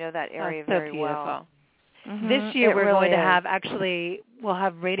Manhattan. I know that area very well. This year we're going to have we'll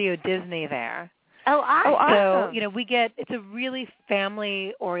have Radio Disney there. Oh, awesome. So, it's a really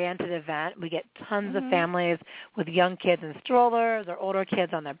family-oriented event. We get tons of families with young kids in strollers or older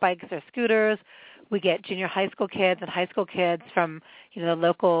kids on their bikes or scooters. We get junior high school kids and high school kids from, the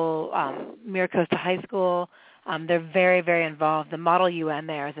local Miracosta High School. They're very, very involved. The Model UN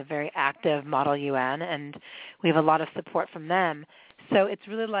there is a very active Model UN, and we have a lot of support from them. So it's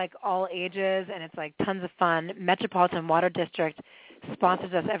really like all ages, and it's like tons of fun. Metropolitan Water District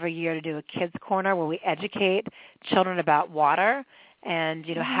sponsors us every year to do a kids' corner where we educate children about water and,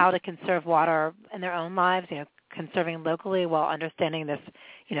 how to conserve water in their own lives, conserving locally while understanding this,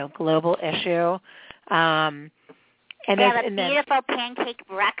 global issue. And they have a beautiful pancake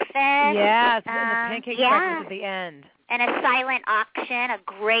breakfast. Yes, and the pancake breakfast at the end. And a silent auction, a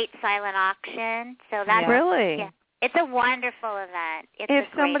great silent auction. So that's really. Yeah. It's a wonderful event. If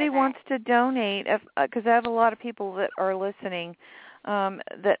somebody wants to donate, because I have a lot of people that are listening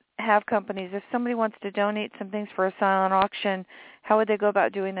that have companies, if somebody wants to donate some things for a silent auction, how would they go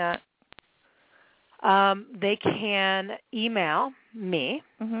about doing that? They can email me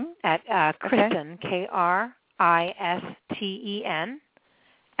at Kristen, Kristen,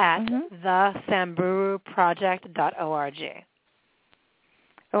 at thesamburuproject.org.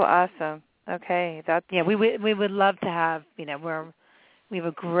 Oh, awesome. Okay, we would love to have we have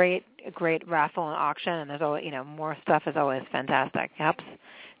a great raffle and auction, and there's always more stuff is always fantastic. It helps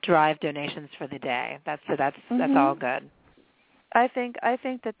drive donations for the day. That's all good. I think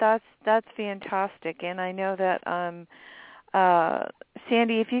that's fantastic, and I know that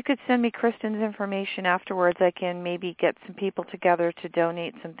Sandy, if you could send me Kristen's information afterwards, I can maybe get some people together to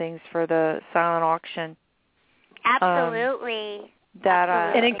donate some things for the silent auction. Absolutely.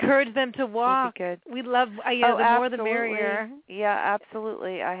 And encourage them to walk. We love, the more the merrier. Yeah,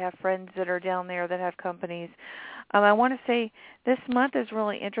 absolutely. I have friends that are down there that have companies. I want to say this month is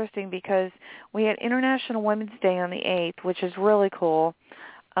really interesting because we had International Women's Day on the 8th, which is really cool.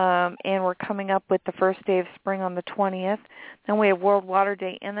 And we're coming up with the first day of spring on the 20th. Then we have World Water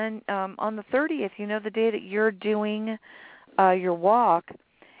Day. And then on the 30th, the day that you're doing your walk,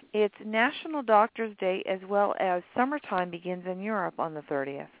 it's National Doctors Day as well as summertime begins in Europe on the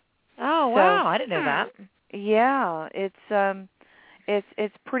 30th. Oh, wow. I didn't know that. Yeah,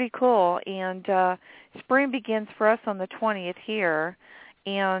 it's pretty cool. And spring begins for us on the 20th here.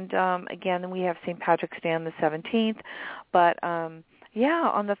 And, again, we have St. Patrick's Day on the 17th. But, on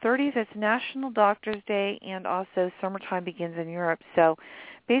the 30th, it's National Doctors Day, and also summertime begins in Europe. So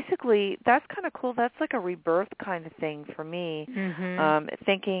basically, that's kind of cool. That's like a rebirth kind of thing for me,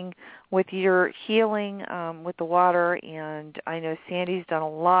 thinking with your healing with the water, and I know Sandy's done a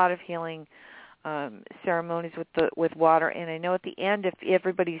lot of healing ceremonies with water, and I know at the end, if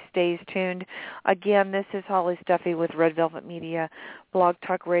everybody stays tuned, again, this is Holly Stephey with Red Velvet Media, Blog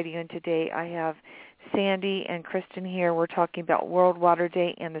Talk Radio, and today I have Sandy and Kristen here. We're talking about World Water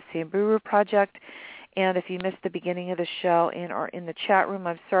Day and the Samburu Project. And if you missed the beginning of the show and are in the chat room,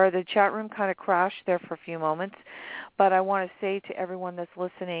 I'm sorry, the chat room kind of crashed there for a few moments. But I want to say to everyone that's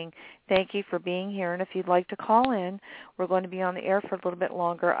listening, thank you for being here. And if you'd like to call in, we're going to be on the air for a little bit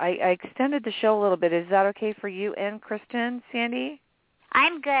longer. I extended the show a little bit. Is that okay for you and Kristen, Sandy?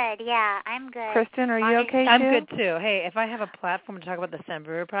 I'm good. Yeah, I'm good. Kristen, are you okay, too? I'm good, too. Hey, if I have a platform to talk about the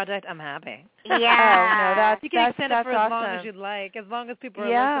Samburu Project, I'm happy. Yeah. You can extend it for as long awesome. as you'd like, as long as people are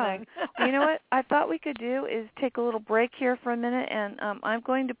listening. You know what I thought we could do is take a little break here for a minute, and I'm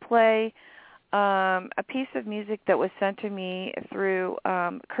going to play a piece of music that was sent to me through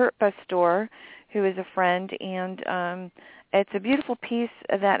Kurt Pastor, who is a friend, and it's a beautiful piece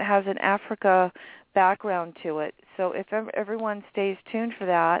that has an Africa background to it. So if everyone stays tuned for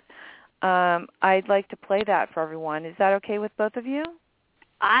that, I'd like to play that for everyone. Is that okay with both of you?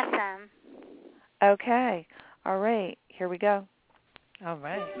 Awesome. Okay. All right. Here we go. All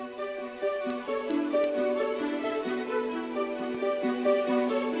right.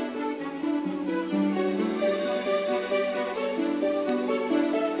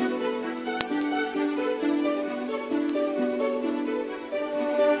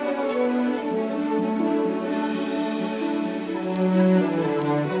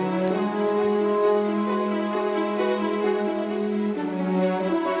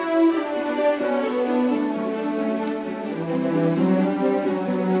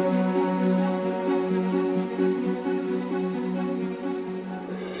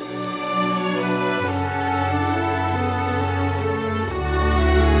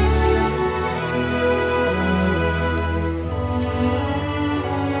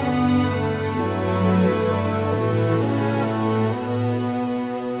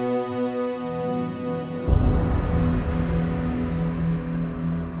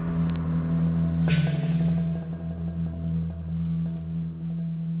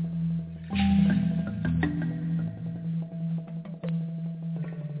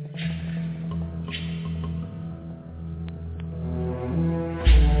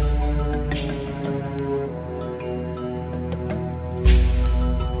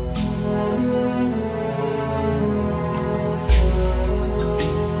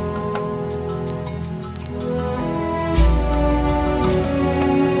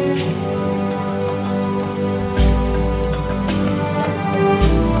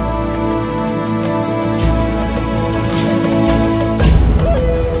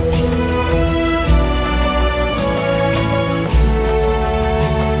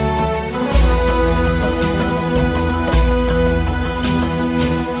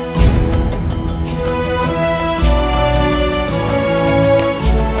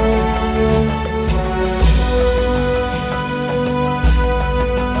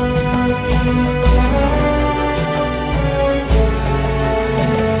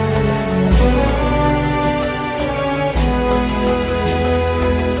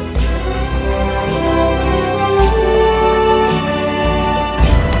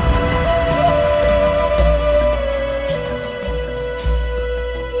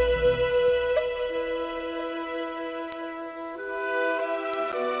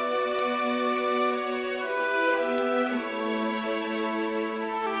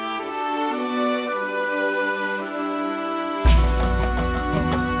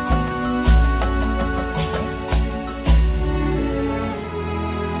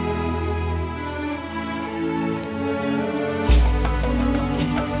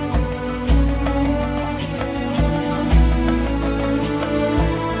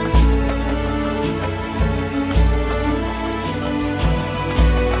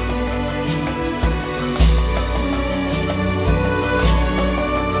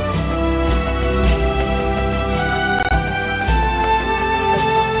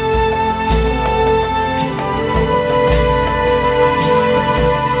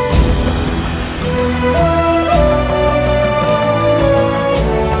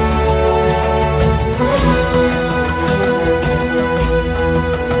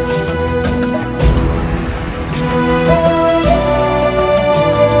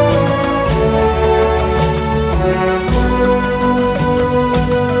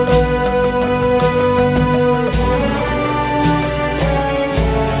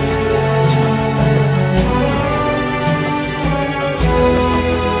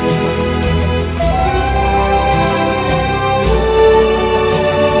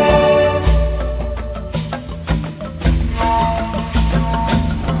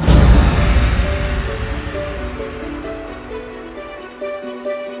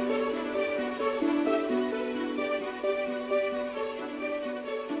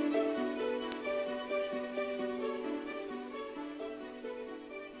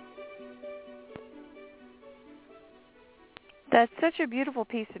 That's such a beautiful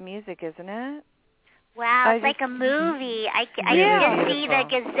piece of music, isn't it? Wow, it's like a movie. I can just see the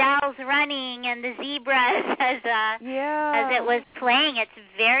gazelles running and the zebras as it was playing. It's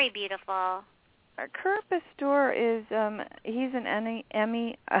very beautiful. Kurt Pastor is he's an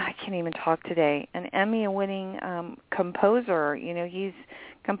Emmy. I can't even talk today. An Emmy-winning composer. You know, he's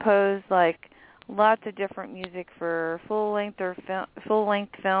composed like lots of different music for full-length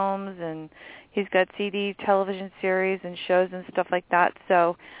films, and he's got CD, television series, and shows and stuff like that.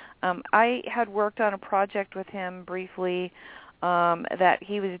 So I had worked on a project with him briefly that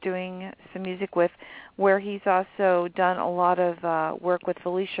he was doing some music with, where he's also done a lot of work with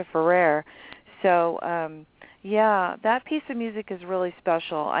Felicia Ferrer. So, that piece of music is really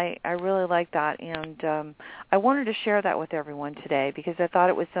special. I really like that, and I wanted to share that with everyone today because I thought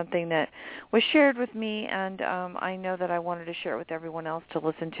it was something that was shared with me, and I know that I wanted to share it with everyone else to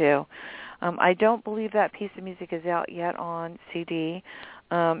listen to. I don't believe that piece of music is out yet on CD.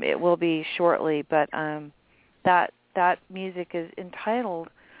 It will be shortly, but that music is entitled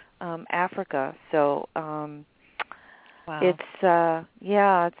Africa. So wow. It's a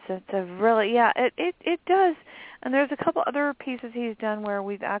really it does. And there's a couple other pieces he's done where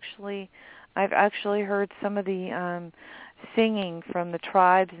I've actually heard some of the singing from the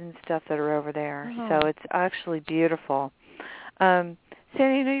tribes and stuff that are over there. So it's actually beautiful. Sandy,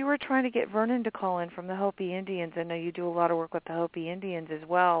 I know you were trying to get Vernon to call in from the Hopi Indians. I know you do a lot of work with the Hopi Indians as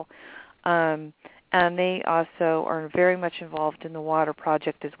well. And they also are very much involved in the water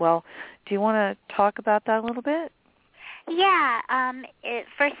project as well. Do you want to talk about that a little bit? Yeah.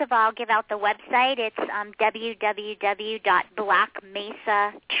 First of all, I'll give out the website. It's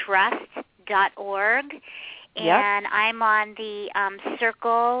www.blackmesatrust.org. And I'm on the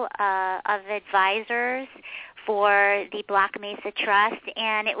circle of advisors for the Black Mesa Trust,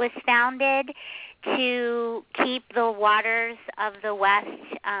 and it was founded to keep the waters of the West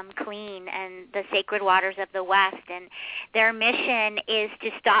clean and the sacred waters of the West. And their mission is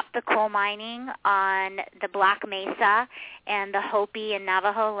to stop the coal mining on the Black Mesa and the Hopi and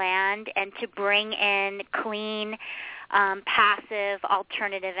Navajo land, and to bring in clean, passive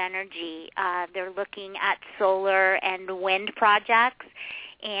alternative energy. They're looking at solar and wind projects.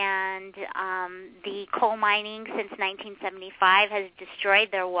 And the coal mining since 1975 has destroyed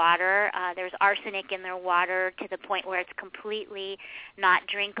their water. There's arsenic in their water to the point where it's completely not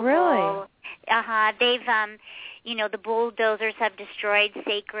drinkable. Really? They've, the bulldozers have destroyed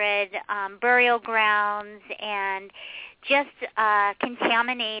sacred burial grounds and just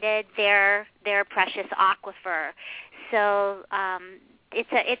contaminated their precious aquifer. So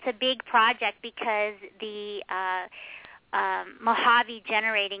it's a big project because the Mojave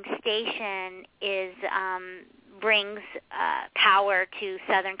Generating Station brings power to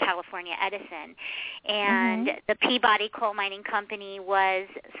Southern California Edison, and the Peabody Coal Mining Company was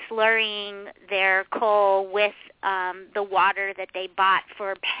slurrying their coal with the water that they bought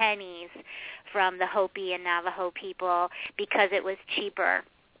for pennies from the Hopi and Navajo people because it was cheaper.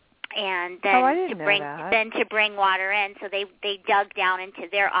 And then to bring water in, so they dug down into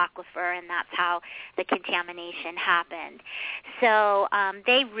their aquifer, and that's how the contamination happened. So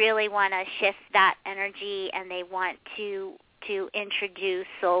they really want to shift that energy, and they want to introduce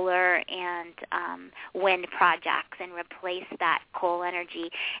solar and wind projects and replace that coal energy.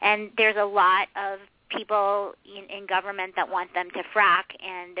 And there's a lot of people in government that want them to frack,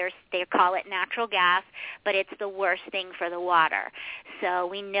 and they call it natural gas, but it's the worst thing for the water. So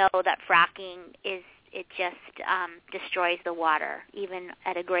we know that fracking just destroys the water, even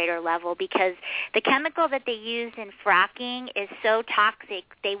at a greater level, because the chemical that they use in fracking is so toxic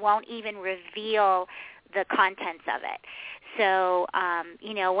they won't even reveal the contents of it. So,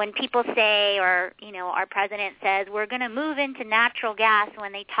 when people say, or, our president says, we're going to move into natural gas,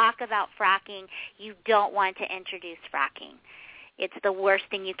 when they talk about fracking, you don't want to introduce fracking. It's the worst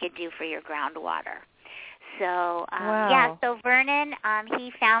thing you could do for your groundwater. So, so Vernon, he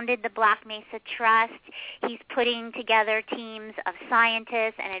founded the Black Mesa Trust. He's putting together teams of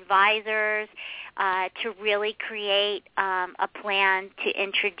scientists and advisors to really create a plan to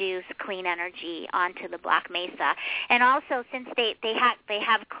introduce clean energy onto the Black Mesa. And also, since they have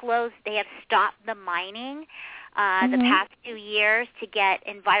stopped the mining the past 2 years to get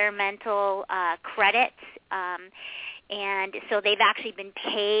environmental credits. And so they've actually been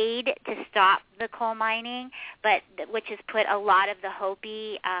paid to stop the coal mining, which has put a lot of the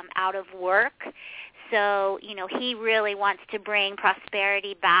Hopi out of work. So, he really wants to bring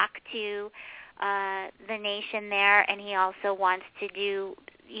prosperity back to the nation there, and he also wants to do,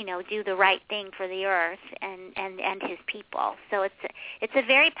 do the right thing for the earth and his people. So it's a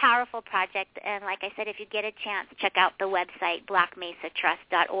very powerful project, and like I said, if you get a chance, check out the website,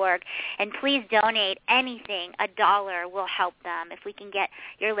 blackmesatrust.org, and please donate anything. $1 will help them. If we can get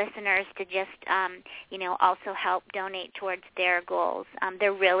your listeners to just, also help donate towards their goals.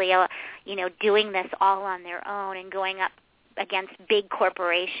 They're really, doing this all on their own and going up against big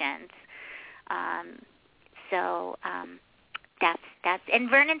corporations. That's and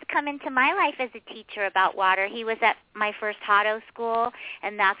Vernon's come into my life as a teacher about water. He was at my first Hotto school,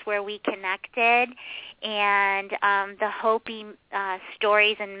 and that's where we connected. And the Hopi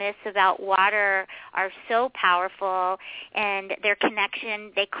stories and myths about water are so powerful, and their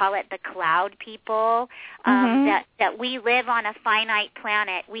connection, they call it the cloud people, that we live on a finite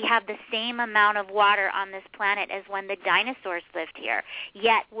planet. We have the same amount of water on this planet as when the dinosaurs lived here,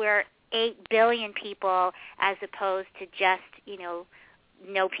 yet we're 8 billion people as opposed to just,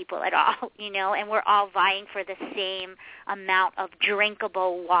 no people at all, and we're all vying for the same amount of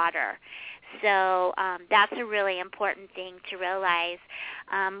drinkable water. So that's a really important thing to realize.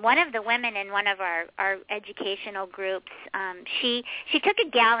 One of the women in one of our educational groups, she took a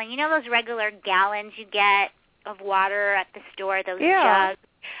gallon, those regular gallons you get of water at the store, those jugs.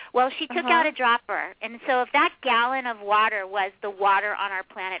 Well, she took out a dropper, and so if that gallon of water was the water on our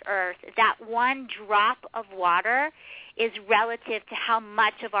planet Earth, that one drop of water is relative to how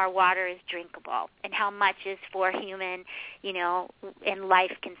much of our water is drinkable and how much is for human, in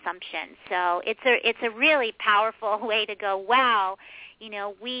life consumption. So it's a really powerful way to go, wow,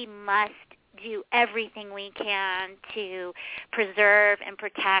 we must do everything we can to preserve and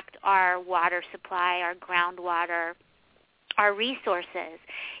protect our water supply, our groundwater, our resources.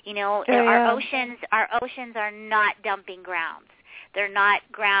 Our oceans are not dumping grounds. They're not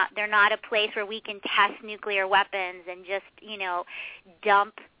a place where we can test nuclear weapons and just,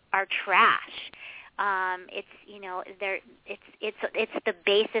 dump our trash. It's the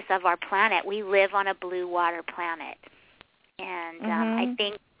basis of our planet. We live on a blue water planet. And I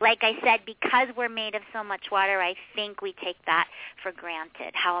think, like I said, because we're made of so much water, I think we take that for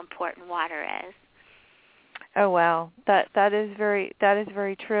granted, how important water is. Oh wow, that is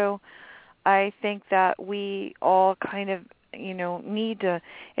very true. I think that we all kind of need to.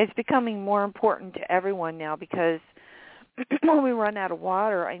 It's becoming more important to everyone now because when we run out of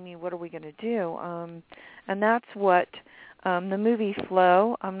water, what are we going to do? And that's what the movie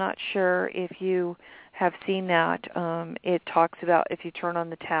Flow. I'm not sure if you have seen that. It talks about if you turn on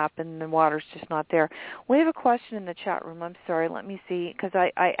the tap and the water's just not there. We have a question in the chat room. I'm sorry. Let me see, because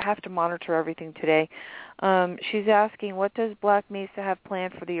I have to monitor everything today. She's asking, what does Black Mesa have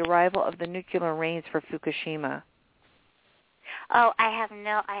planned for the arrival of the nuclear rains for Fukushima? Oh, I have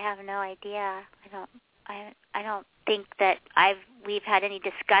no idea. I don't think that we've had any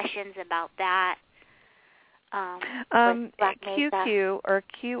discussions about that. QQ or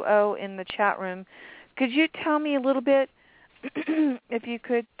QO in the chat room. Could you tell me a little bit, if you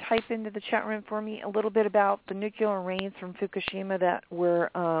could type into the chat room for me, a little bit about the nuclear rains from Fukushima that we're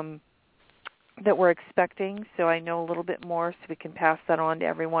expecting, so I know a little bit more, so we can pass that on to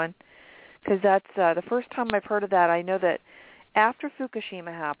everyone? Because that's the first time I've heard of that. I know that after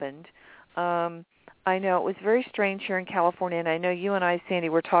Fukushima happened, I know it was very strange here in California, and I know you and I, Sandy,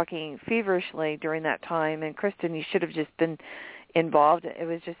 were talking feverishly during that time, and Kristen, you should have just been involved. It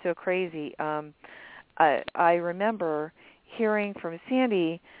was just so crazy. I remember hearing from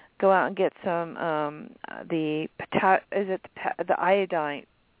Sandy, go out and get some the iodine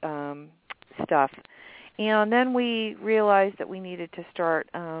stuff, and then we realized that we needed to start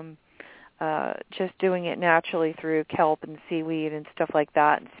just doing it naturally through kelp and seaweed and stuff like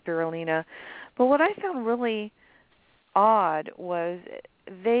that, and spirulina. But what I found really odd was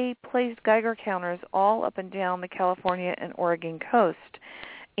they placed Geiger counters all up and down the California and Oregon coast.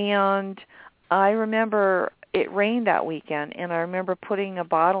 And I remember it rained that weekend, and I remember putting a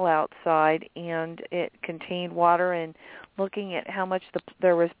bottle outside, and it contained water, and looking at how much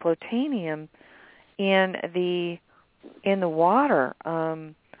there was plutonium in the water.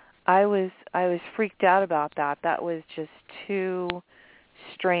 I was freaked out about that. That was just too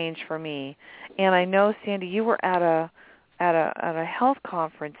strange for me. And I know, Sandy, you were at a health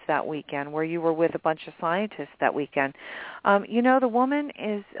conference that weekend where you were with a bunch of scientists that weekend. The woman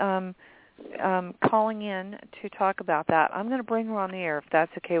is calling in to talk about that. I'm going to bring her on the air if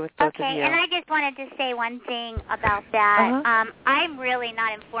that's okay with both of you. Okay, and I just wanted to say one thing about that. I'm really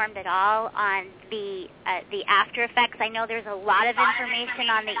not informed at all on the after effects. I know there's a lot of information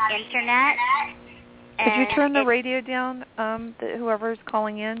on the internet. Could you turn the radio down, whoever's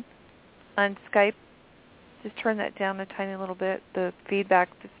calling in on Skype? just turn that down a tiny little bit, the feedback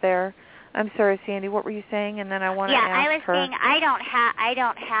that's there. I'm sorry, Sandy, what were you saying? And then I want to ask her. Yeah, I was saying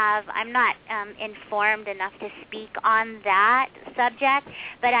I'm not informed enough to speak on that subject,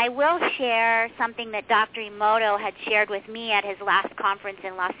 but I will share something that Dr. Emoto had shared with me at his last conference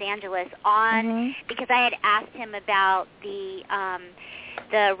in Los Angeles because I had asked him about the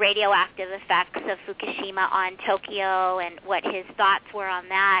radioactive effects of Fukushima on Tokyo and what his thoughts were on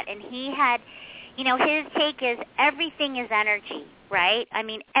that. And he had, his take is everything is energy, right? I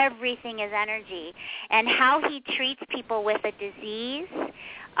mean, everything is energy. And how he treats people with a disease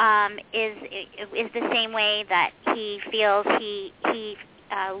is the same way that he feels he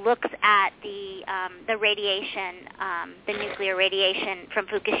looks at the radiation, the nuclear radiation from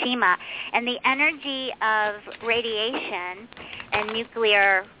Fukushima. And the energy of radiation and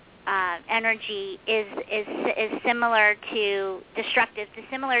nuclear energy is similar to destructive,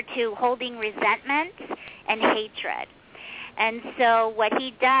 similar to holding resentment and hatred. And so what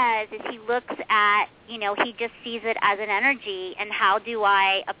he does is he looks at, he just sees it as an energy, and how do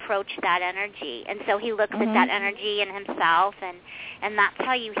I approach that energy? And so he looks at that energy in himself, and that's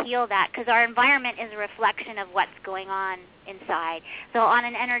how you heal that, because our environment is a reflection of what's going on inside. So on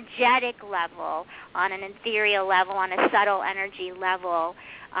an energetic level, on an ethereal level, on a subtle energy level,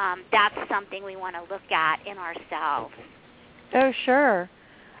 that's something we want to look at in ourselves. Oh, sure.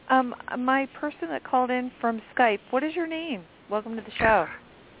 My person that called in from Skype, what is your name? Welcome to the show.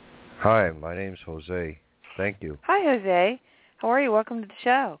 Hi, my name's Jose. Thank you. Hi, Jose. How are you? Welcome to the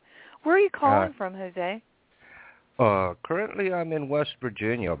show. Where are you calling from, Jose? Currently I'm in West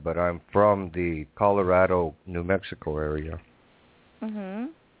Virginia, but I'm from the Colorado, New Mexico area.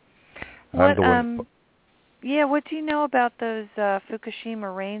 What what do you know about those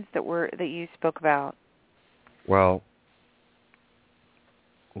Fukushima rains that you spoke about? Well,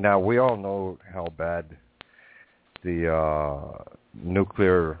 now we all know how bad the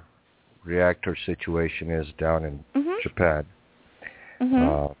nuclear reactor situation is down in Japan.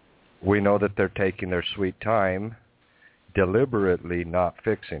 We know that they're taking their sweet time, deliberately not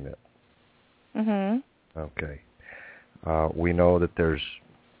fixing it. Okay. We know that there's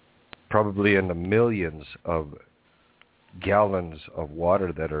probably in the millions of gallons of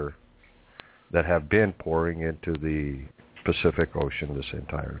water that have been pouring into the Pacific Ocean this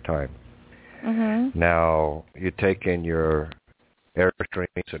entire time. Now, you take in your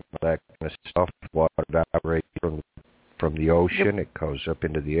airstreams and all that kind of stuff, water evaporates from the ocean, it goes up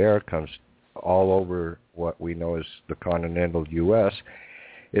into the air, comes all over what we know as the continental U.S.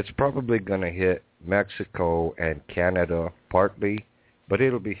 It's probably going to hit Mexico and Canada partly, but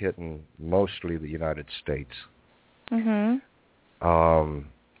it'll be hitting mostly the United States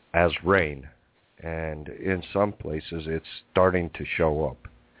as rain. And in some places, it's starting to show up.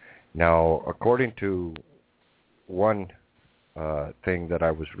 Now, according to one thing that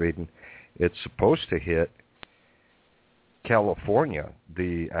I was reading, it's supposed to hit California.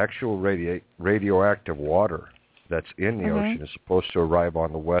 The actual radioactive water that's in the ocean is supposed to arrive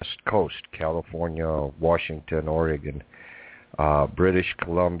on the west coast, California, Washington, Oregon, British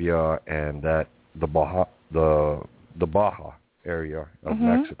Columbia, and the Baja area of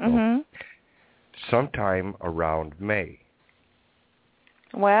Mexico. Sometime around May.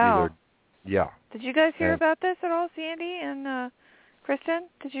 Wow. Yeah. Did you guys hear about this at all, Sandy and Kristen?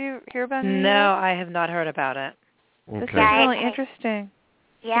 Did you hear about it? No, I have not heard about it. Okay. This is really interesting.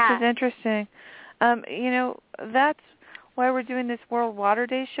 Yeah. This is interesting. That's why we're doing this World Water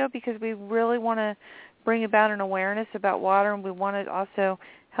Day show, because we really want to bring about an awareness about water, and we want to also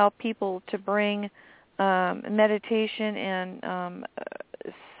help people to bring meditation and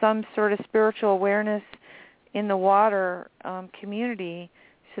some sort of spiritual awareness in the water community,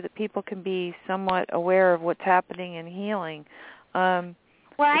 so that people can be somewhat aware of what's happening and healing.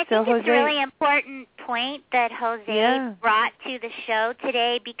 Well, I think it's a really important point that Jose brought to the show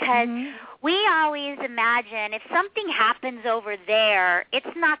today, because we always imagine if something happens over there,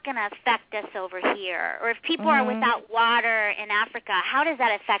 it's not going to affect us over here. Or if people are without water in Africa, how does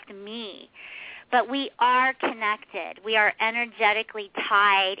that affect me? But we are connected. We are energetically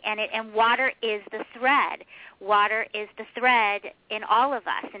tied, and water is the thread. Water is the thread in all of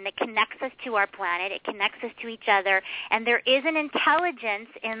us, and it connects us to our planet. It connects us to each other, and there is an intelligence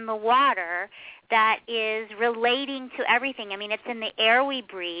in the water that is relating to everything. I mean, it's in the air we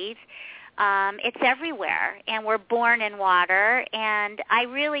breathe. It's everywhere, and we're born in water. And I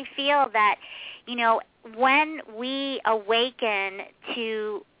really feel that, when we awaken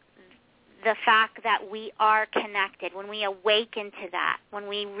to the fact that we are connected, when we awaken to that, when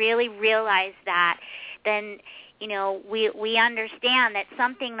we really realize that, then, you know, we understand that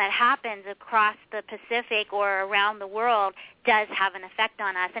something that happens across the Pacific or around the world does have an effect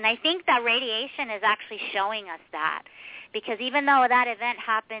on us. And I think that radiation is actually showing us that. Because even though that event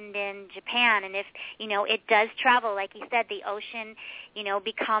happened in Japan, and if, you know, it does travel, like you said, the ocean, you know,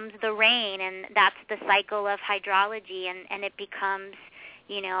 becomes the rain, and that's the cycle of hydrology, and it becomes,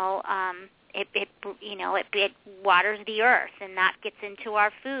 you know, it waters the earth, and that gets into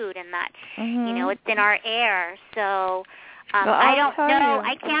our food, and that, you know, it's in our air. So well, I don't know.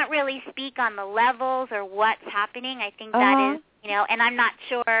 I can't really speak on the levels or what's happening. I think that is, you know, and I'm not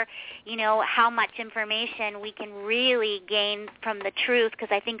sure, you know, how much information we can really gain from the truth, because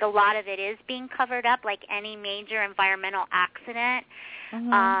I think a lot of it is being covered up, like any major environmental accident.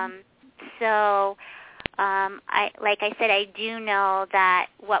 Like I said, I do know that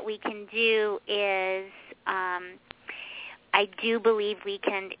what we can do is, I do believe we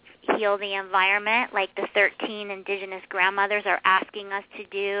can heal the environment, like the 13 indigenous grandmothers are asking us to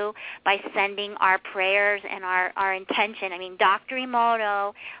do by sending our prayers and our intention. I mean, Dr.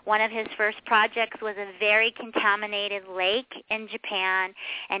 Emoto, one of his first projects was a very contaminated lake in Japan,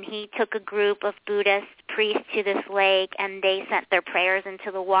 and he took a group of Buddhist priests to this lake, and they sent their prayers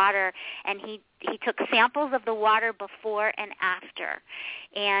into the water, and he took samples of the water before and after,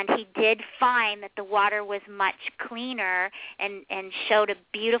 and he did find that the water was much cleaner and showed a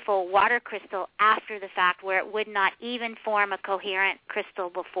beautiful water crystal after the fact, where it would not even form a coherent crystal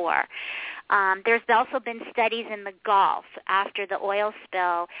before. There's also been studies in the Gulf after the oil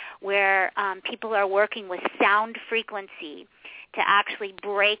spill where people are working with sound frequency to actually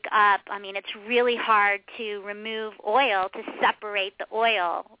break up. I mean, it's really hard to remove oil, to separate the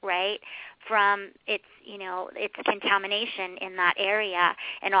oil, right, from its, you know, its contamination in that area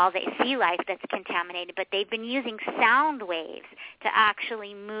and all the sea life that's contaminated. But they've been using sound waves to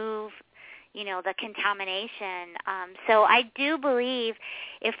actually move, you know, the contamination. So I do believe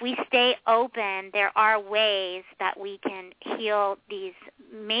if we stay open, there are ways that we can heal these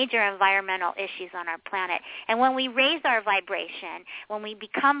major environmental issues on our planet. And when we raise our vibration, when we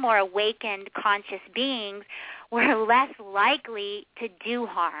become more awakened, conscious beings, we're less likely to do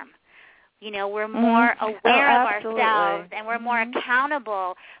harm. You know, we're more aware of ourselves, and we're more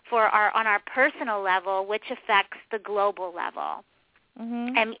accountable for on our personal level, which affects the global level.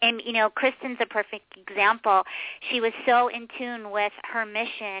 And you know, Kristen's a perfect example. She was so in tune with her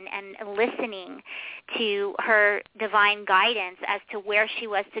mission and listening to her divine guidance as to where she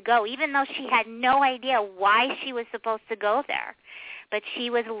was to go, even though she had no idea why she was supposed to go there. But she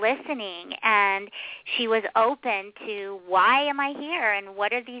was listening, and she was open to, why am I here, and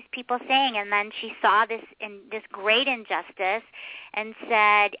what are these people saying? And then she saw this great injustice and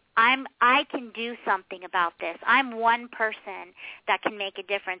said, I can do something about this. I'm one person that can make a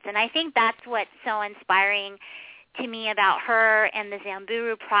difference. And I think that's what's so inspiring to me about her and the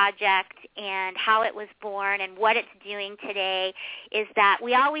Samburu project and how it was born and what it's doing today, is that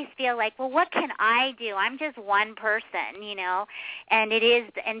we always feel like, well, what can I do? I'm just one person, you know, and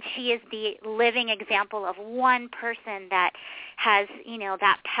she is the living example of one person that has, you know,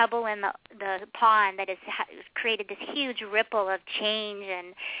 that pebble in the pond that has created this huge ripple of change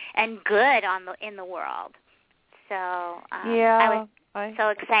and good in the world. So I was so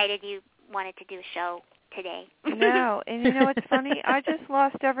excited you wanted to do a show today. No, and you know, it's funny, I just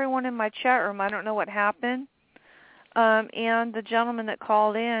lost everyone in my chat room. I don't know what happened. And the gentleman that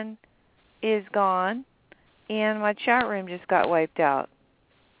called in is gone, and my chat room just got wiped out.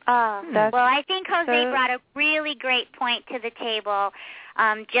 Oh, well, I think Jose brought a really great point to the table,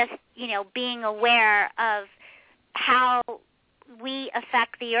 just, you know, being aware of how we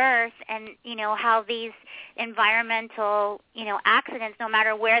affect the earth, and, you know, how these environmental, you know, accidents, no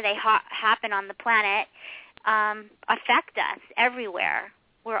matter where they happen on the planet, affect us everywhere.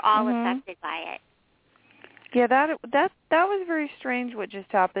 We're all affected by it. Yeah, that was very strange what just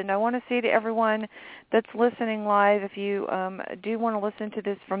happened. I want to say to everyone that's listening live, if you do want to listen to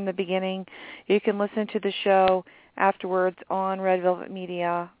this from the beginning, you can listen to the show afterwards on Red Velvet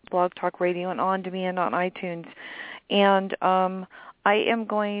Media, Blog Talk Radio, and on demand on iTunes. And I am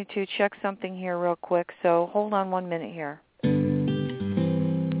going to check something here real quick, so hold on 1 minute here.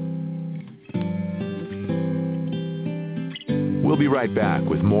 We'll be right back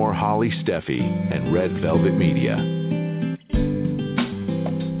with more Holly Stephey and Red Velvet Media.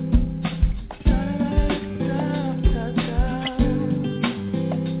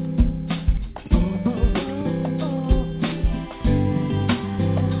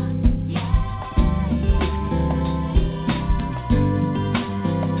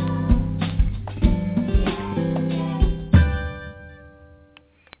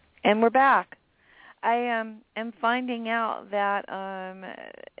 And we're back. I am finding out that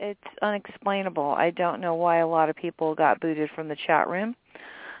it's unexplainable. I don't know why a lot of people got booted from the chat room,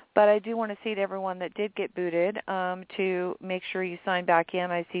 but I do want to say to everyone that did get booted to make sure you sign back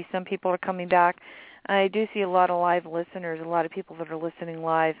in. I see some people are coming back. I do see a lot of live listeners, a lot of people that are listening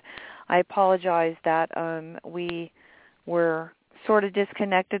live. I apologize that we were sort of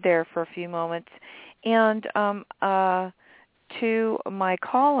disconnected there for a few moments. And to my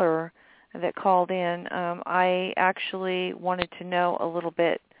caller that called in, I actually wanted to know a little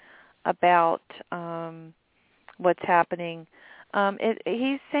bit about what's happening.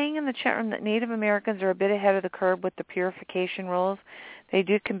 He's saying in the chat room that Native Americans are a bit ahead of the curve with the purification rules. They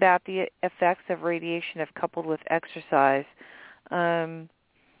do combat the effects of radiation if coupled with exercise.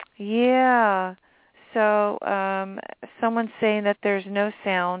 Yeah. So someone's saying that there's no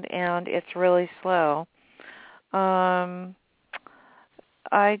sound and it's really slow.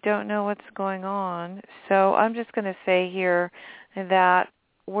 I don't know what's going on. So I'm just going to say here that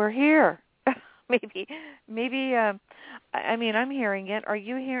we're here. maybe. I mean, I'm hearing it. Are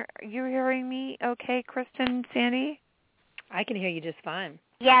you hearing me? Okay, Kristen, Sandy. I can hear you just fine.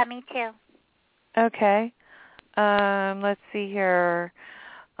 Yeah, me too. Okay. Let's see here.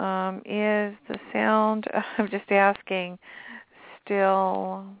 Is the sound, I'm just asking,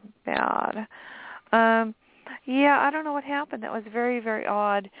 still bad? Yeah, I don't know what happened. That was very, very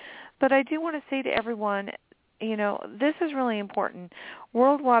odd. But I do want to say to everyone, you know, this is really important.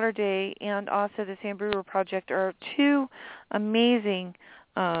 World Water Day and also the Samburu Project are two amazing,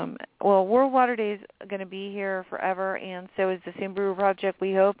 World Water Day is going to be here forever, and so is the Samburu Project,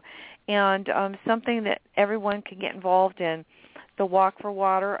 we hope, and something that everyone can get involved in. The Walk for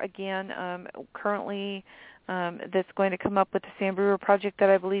Water, again, currently that's going to come up with the Samburu Project that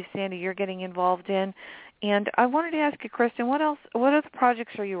I believe, Sandy, you're getting involved in. And I wanted to ask you, Kristen, what other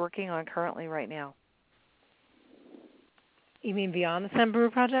projects are you working on currently right now? You mean beyond the Samburu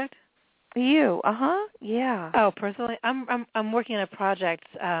Project? You, yeah. Oh, personally, I'm working on a project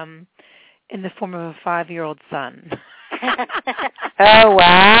in the form of a 5-year-old son. Oh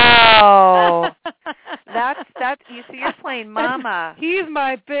wow! That's you see, you're playing mama. He's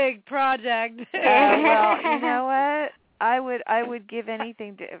my big project. Well, you know what? I would give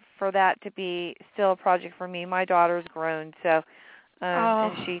anything for that to be still a project for me. My daughter's grown, so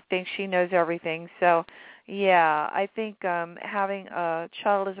and she thinks she knows everything. So yeah, I think having a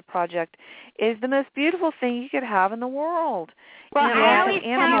child as a project is the most beautiful thing you could have in the world. Well, I always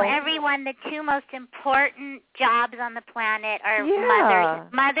tell everyone the two most important jobs on the planet are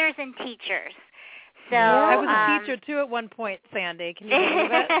mothers and teachers. So I was a teacher too at one point, Sandy. Can you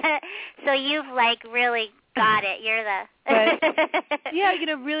believe it? So you've really got it. You're the. But, yeah,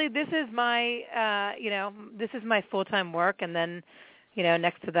 really, this is my, this is my full-time work, and then,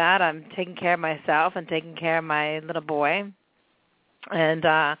 next to that, I'm taking care of myself and taking care of my little boy, and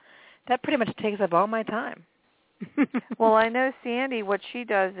that pretty much takes up all my time. Well, I know Sandy, what she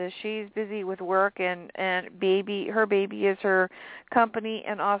does is she's busy with work, and her baby is her company,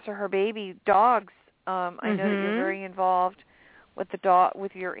 and also her baby dogs. I know that you're very involved with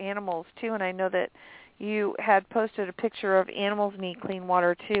with your animals too, and I know that you had posted a picture of animals need clean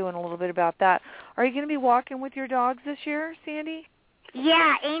water too, and a little bit about that. Are you going to be walking with your dogs this year, Sandy?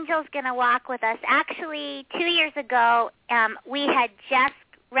 Yeah, Angel's going to walk with us. Actually, 2 years ago, we had just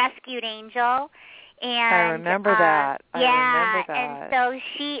rescued Angel. And, I remember that. And so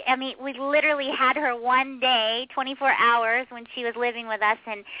we literally had her one day, 24 hours, when she was living with us,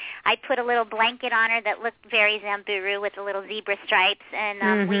 and I put a little blanket on her that looked very Samburu with the little zebra stripes,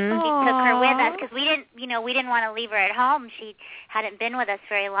 and we took her with us because we didn't want to leave her at home. She hadn't been with us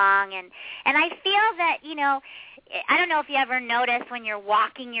very long, and I feel that, I don't know if you ever notice when you're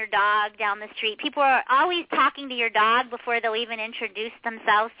walking your dog down the street, people are always talking to your dog before they'll even introduce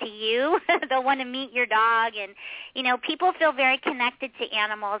themselves to you. They'll want to meet your dog, and people feel very connected to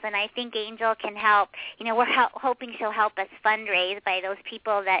animals, and I think Angel can help. We're hoping she'll help us fundraise by those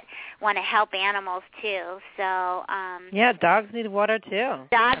people that want to help animals too. So yeah, dogs need water too.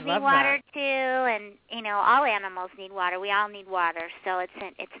 Dogs need water too, and all animals need water. We all need water, so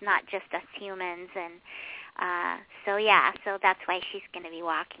it's not just us humans. And so that's why she's going to be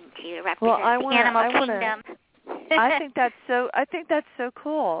walking to represent the animal kingdom. I think that's so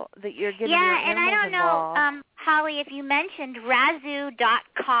cool that you're getting your animals and I don't involved. know, Holly, if you mentioned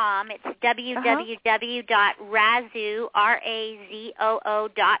Razoo.com. It's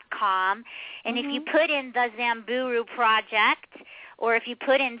www.razoo.com, and if you put in the Samburu Project, or if you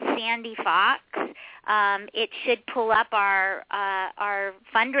put in Sandy Fox, it should pull up our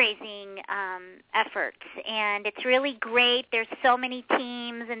fundraising efforts. And it's really great. There's so many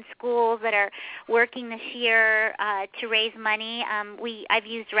teams and schools that are working this year to raise money. I've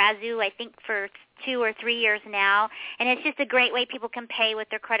used Razoo, I think, for 2 or 3 years now, and it's just a great way people can pay with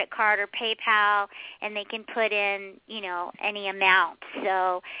their credit card or PayPal, and they can put in, any amount.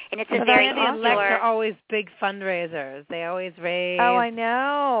 So, and it's a very secure. Elects are always big fundraisers. They always raise. Oh, I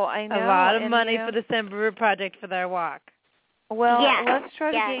know. A lot of money for the Samburu Project for their walk. Well, let's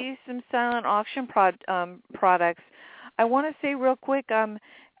try to get you some silent auction products. I want to say real quick,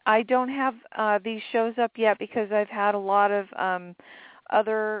 I don't have these shows up yet because I've had a lot of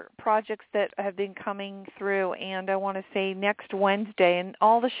other projects that have been coming through, and I want to say next Wednesday, and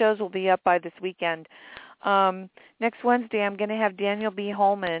all the shows will be up by this weekend. Next Wednesday, I'm going to have Daniel B.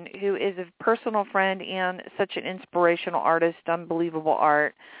 Holman, who is a personal friend and such an inspirational artist, unbelievable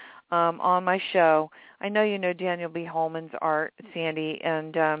art, on my show. I know you know Daniel B. Holman's art, Sandy,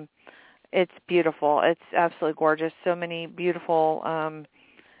 and it's beautiful. It's absolutely gorgeous. So many beautiful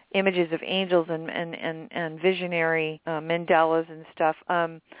images of angels and visionary mandalas and stuff.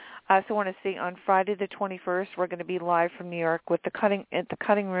 I also want to say on Friday the 21st, we're going to be live from New York with the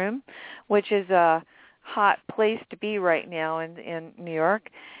Cutting Room, which is a hot place to be right now in New York.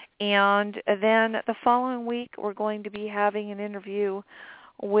 And then the following week, we're going to be having an interview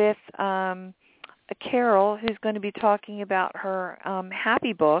with Carol, who's going to be talking about her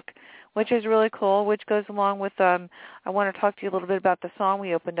Happy book, which is really cool, which goes along with, I want to talk to you a little bit about the song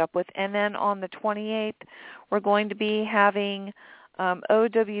we opened up with. And then on the 28th, we're going to be having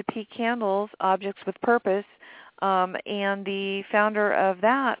OWP Candles, Objects with Purpose, and the founder of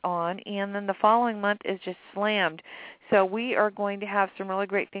that on. And then the following month is just slammed. So we are going to have some really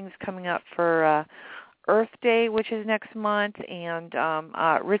great things coming up for Earth Day, which is next month, and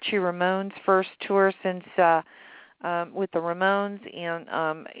Richie Ramone's first tour since with the Ramones,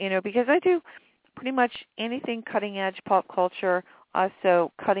 and because I do pretty much anything cutting edge pop culture,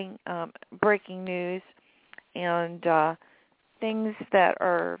 also breaking news, and things that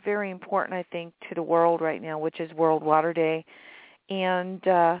are very important, I think, to the world right now, which is World Water Day. And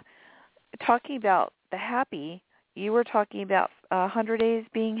talking about the happy, you were talking about 100 Days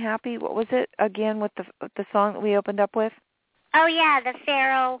being happy. What was it again with the song that we opened up with? Oh, yeah, the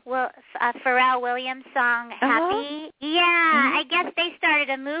Pharrell Williams song, Happy. Yeah, I guess they started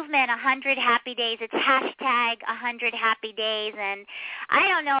a movement, 100 Happy Days. It's hashtag 100 Happy Days. And I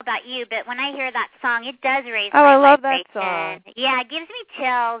don't know about you, but when I hear that song, it does raise my I love vibration. that song. Yeah, it gives me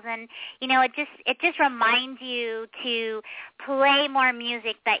chills. And, it just reminds you to play more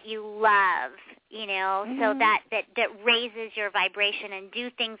music that you love, so that raises your vibration, and do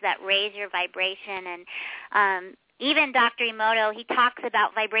things that raise your vibration. And, even Dr. Emoto, he talks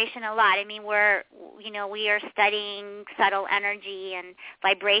about vibration a lot. I mean, we are studying subtle energy and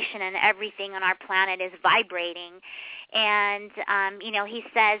vibration, and everything on our planet is vibrating. And, he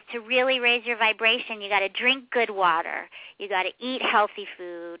says to really raise your vibration, you got to drink good water. You got to eat healthy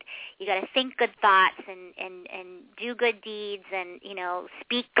food. You got to think good thoughts and do good deeds and,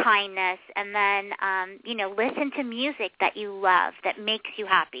 speak kindness. And then, listen to music that you love, that makes you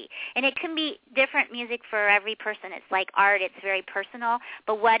happy. And it can be different music for every person. It's like art. It's very personal.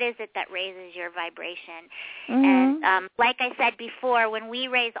 But what is it that raises your vibration? And like I said before, when we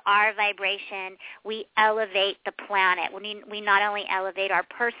raise our vibration, we elevate the planet. We not only elevate our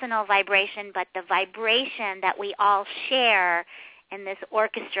personal vibration, but the vibration that we all share in this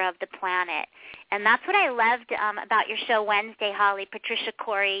orchestra of the planet. And that's what I loved about your show Wednesday, Holly, Patricia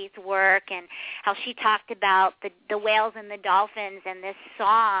Corey's work, and how she talked about the whales and the dolphins and this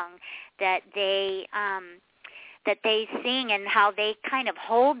song that they sing, and how they kind of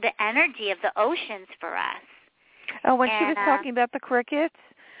hold the energy of the oceans for us. Oh, when she was talking about the crickets,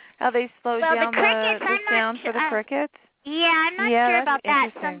 how they slowed down the sound for the crickets? Yeah, I'm not sure about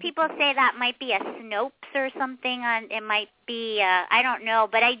that. Some people say that might be a Snopes or something. It might be, I don't know.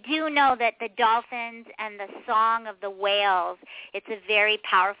 But I do know that the dolphins and the song of the whales, it's a very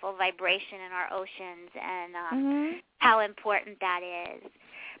powerful vibration in our oceans, and how important that is.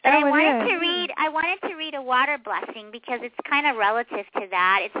 But I wanted to read a water blessing because it's kind of relative to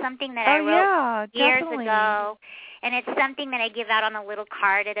that. It's something that I wrote years ago, and it's something that I give out on a little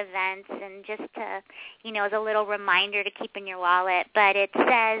card at events, and just to, as a little reminder to keep in your wallet. But it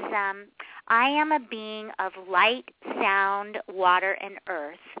says, I am a being of light, sound, water, and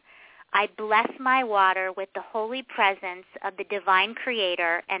earth. I bless my water with the holy presence of the divine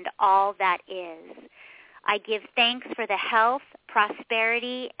creator and all that is. I give thanks for the health,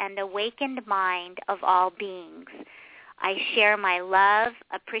 prosperity, and awakened mind of all beings. I share my love,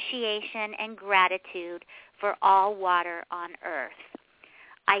 appreciation, and gratitude for all water on earth.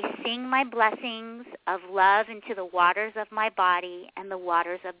 I sing my blessings of love into the waters of my body and the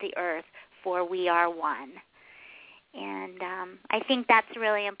waters of the earth, for we are one. And I think that's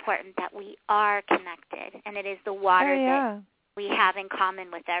really important, that we are connected, and it is the water that we have in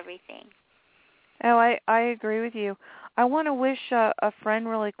common with everything. Oh, I agree with you. I want to wish a friend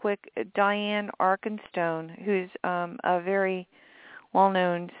really quick, Diane Arkenstone, who's a very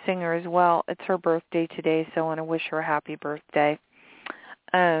well-known singer as well. It's her birthday today, so I want to wish her a happy birthday.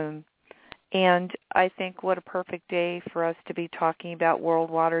 And I think what a perfect day for us to be talking about World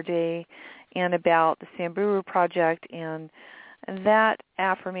Water Day and about the Samburu Project, and that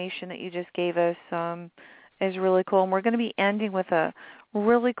affirmation that you just gave us is really cool. And we're going to be ending with a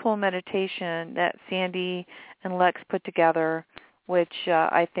really cool meditation that Sandy and Lex put together, which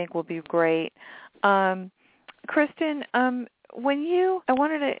I think will be great. Kristen, I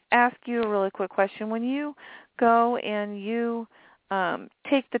wanted to ask you a really quick question. When you go and you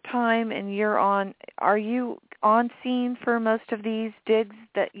take the time and are you on scene for most of these digs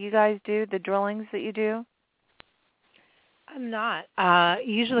that you guys do, the drillings that you do? I'm not.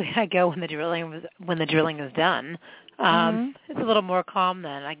 Usually I go when the drilling is done. It's a little more calm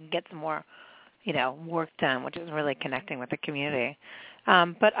then. I can get some more, work done, which is really connecting with the community.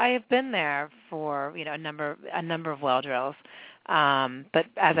 But I have been there for, a number of well drills. But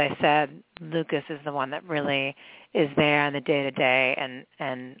as I said, Lucas is the one that really is there on the day-to-day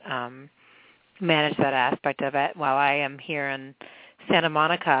and manage that aspect of it, while I am here in Santa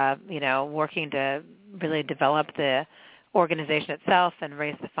Monica, working to really develop the organization itself and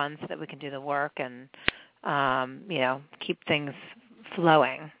raise the funds so that we can do the work and, keep things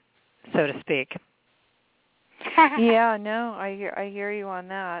flowing, so to speak. Yeah, no, I hear you on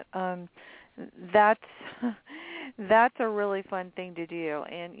that. That's a really fun thing to do,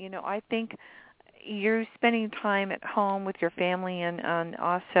 and I think you're spending time at home with your family and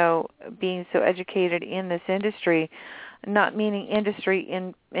also being so educated in this industry, not meaning industry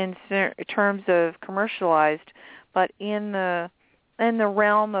in terms of commercialized, but in the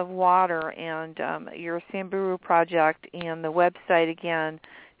realm of water, and your Samburu Project and the website again,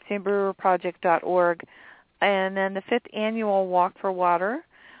 samburuproject.org, and then the 5th annual Walk for Water.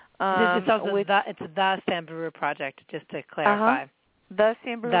 It's also the Samburu Project, just to clarify. The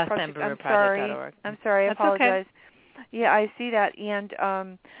Samburu Project. I'm sorry. I apologize. Okay. Yeah, I see that,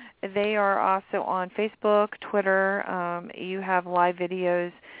 and they are also on Facebook, Twitter. You have live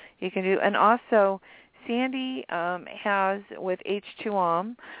videos you can do, and also Sandy has with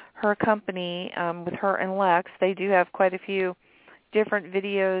H2OM, her company, with her and Lex. They do have quite a few different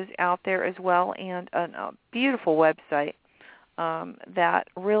videos out there as well, and a beautiful website that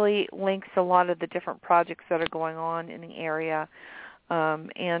really links a lot of the different projects that are going on in the area.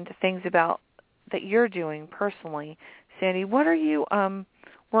 And things about that you're doing personally. Sandy, what are you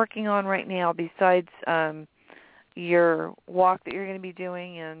working on right now besides your walk that you're going to be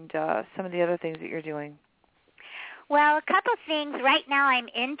doing and some of the other things that you're doing? Well, a couple things. Right now I'm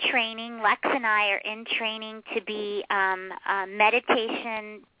in training. Lex and I are in training to be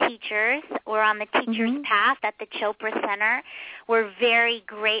meditation teachers. We're on the teacher's path at the Chopra Center. We're very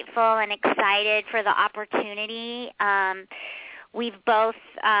grateful and excited for the opportunity. We've both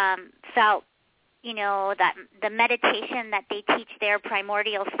felt, that the meditation that they teach there,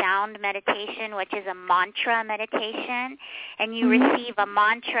 primordial sound meditation, which is a mantra meditation, and you receive a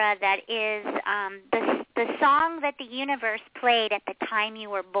mantra that is the song that the universe played at the time you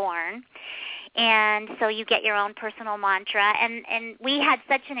were born. And so you get your own personal mantra. And we had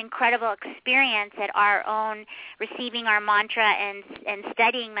such an incredible experience at our own receiving our mantra and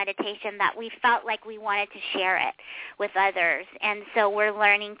studying meditation that we felt like we wanted to share it with others. And so we're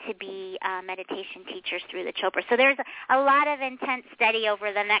learning to be meditation teachers through the Chopra. So there's a lot of intense study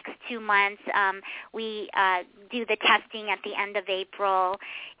over the next 2 months. We do the testing at the end of April,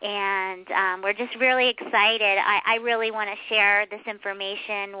 and we're just really excited. I really want to share this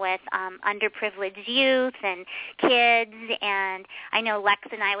information with underprivileged youth and kids, and I know Lex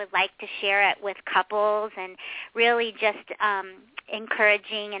and I would like to share it with couples, and really just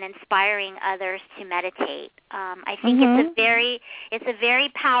encouraging and inspiring others to meditate. I think it's a very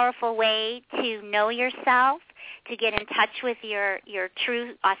powerful way to know yourself, to get in touch with your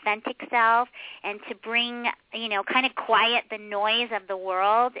true, authentic self, and to bring, kind of quiet the noise of the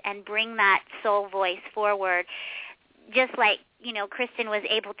world and bring that soul voice forward. Just like, Kristen was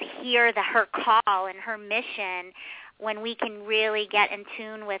able to hear her call and her mission when we can really get in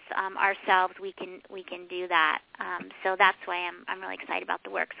tune with ourselves, we can do that. So that's why I'm really excited about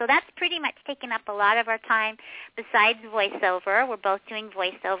the work. So that's pretty much taken up a lot of our time. Besides voiceover, we're both doing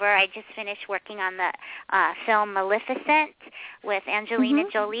voiceover. I just finished working on the film Maleficent with Angelina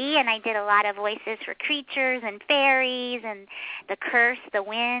Jolie, and I did a lot of voices for creatures and fairies and the curse, the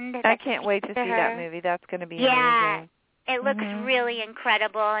wind. I can't wait to see that movie. That's going to be amazing. It looks really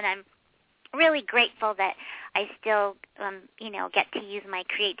incredible, and I'm really grateful that I still, get to use my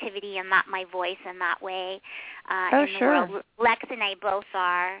creativity and not my voice in that way in the world. Lex and I both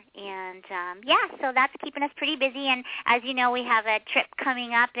are, and so that's keeping us pretty busy. And as you know, we have a trip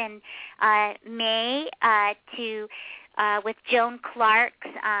coming up in May with Joan Clark's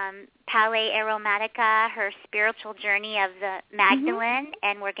Palais Aromatica, her spiritual journey of the Magdalene,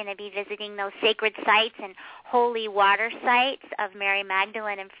 and we're going to be visiting those sacred sites and holy water sites of Mary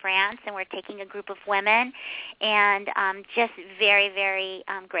Magdalene in France, and we're taking a group of women, and just very, very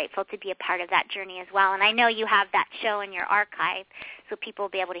grateful to be a part of that journey as well. And I know you have that show in your archive, so people will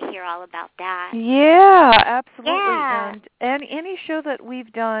be able to hear all about that. Yeah, absolutely. Yeah. And any show that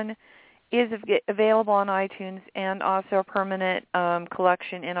we've done is available on iTunes, and also a permanent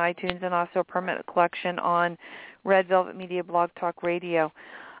collection in iTunes, and also a permanent collection on Red Velvet Media Blog Talk Radio.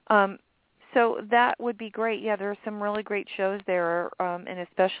 So that would be great. Yeah, there are some really great shows there, and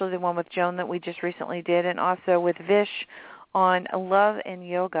especially the one with Joan that we just recently did, and also with Vish on Love and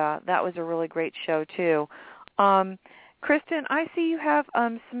Yoga. That was a really great show, too. Kristen, I see you have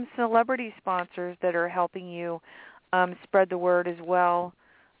some celebrity sponsors that are helping you spread the word as well.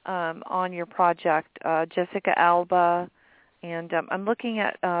 On your project, Jessica Alba, and I'm looking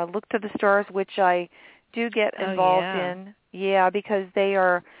at Look to the Stars, which I do get involved in. Yeah, because they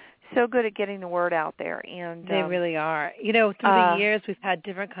are so good at getting the word out there. And they really are. Through the years, we've had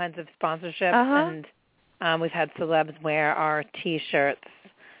different kinds of sponsorships, and we've had celebs wear our T-shirts,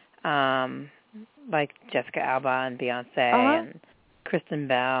 like Jessica Alba and Beyonce and Kristen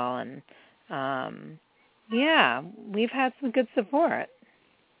Bell, and we've had some good support.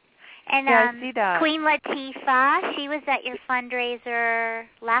 And I see that. Queen Latifah, she was at your fundraiser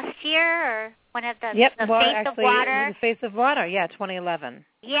last year, or one of the Face of Water. The Face of Water, 2011.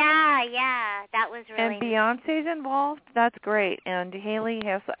 Yeah, that was really. And Beyonce's involved. That's great. And Haley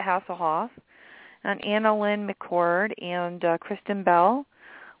Hasselhoff, and Anna Lynn McCord, and Kristen Bell,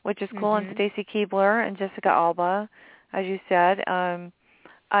 which is cool, and Stacy Keebler, and Jessica Alba, as you said. I'm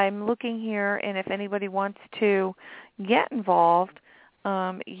looking here, and if anybody wants to get involved,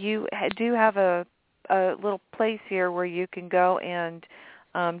 you do have a little place here where you can go and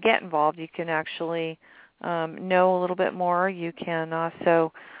get involved. You can actually know a little bit more. You can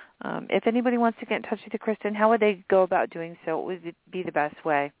also, if anybody wants to get in touch with you, Kristen, how would they go about doing so? What would be the best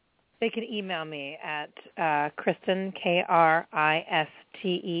way? They can email me at Kristen, Kristen,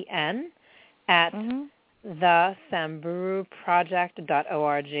 at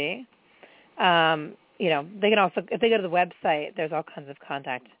thesamburuproject.org. They can also, if they go to the website, there's all kinds of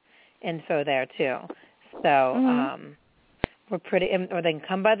contact info there too. So we're pretty, or they can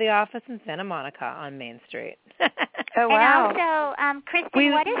come by the office in Santa Monica on Main Street. Oh wow! And also,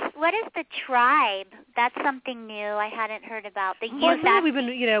 Kristen, what is the tribe? That's something new I hadn't heard about. The youth. Well,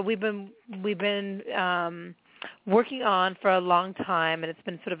 we've been working on for a long time, and it's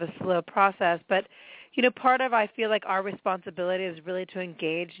been sort of a slow process. But part of, I feel like, our responsibility is really to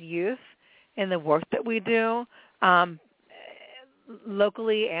engage youth in the work that we do,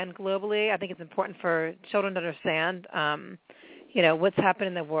 locally and globally. I think it's important for children to understand, what's happening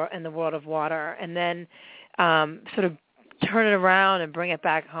in the world of water, and then sort of turn it around and bring it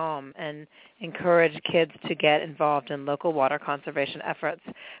back home and encourage kids to get involved in local water conservation efforts,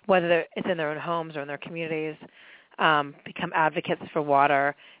 whether it's in their own homes or in their communities, become advocates for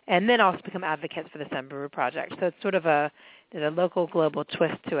water, and then also become advocates for the Samburu Project. So it's sort of there's a local global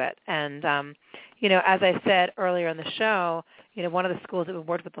twist to it. And, as I said earlier in the show, one of the schools that we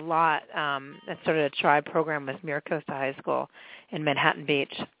worked with a lot that started a tribe program was Miracosta High School in Manhattan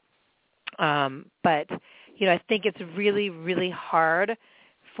Beach. But, I think it's really, really hard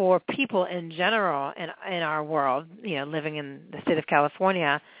for people in general in our world, living in the state of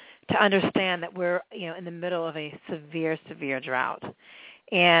California, to understand that we're, in the middle of a severe, severe drought.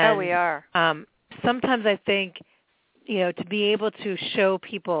 And we are. Sometimes I think, to be able to show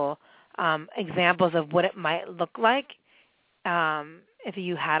people examples of what it might look like if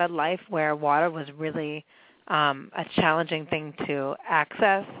you had a life where water was really a challenging thing to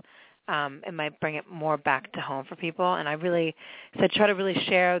access, it might bring it more back to home for people. And I really try to really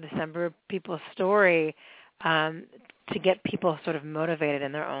share the Samburu people's story to get people sort of motivated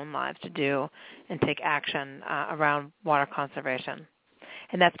in their own lives to do and take action around water conservation.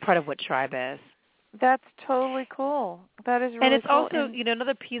 And that's part of what Tribe is. That's totally cool. That is really cool. And it's also,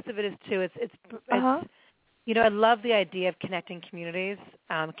 another piece of it is too. It's I love the idea of connecting communities,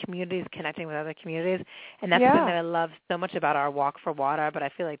 communities connecting with other communities, and that's something that I love so much about our Walk for Water. But I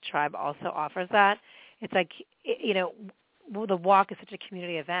feel like Tribe also offers that. It's like, the walk is such a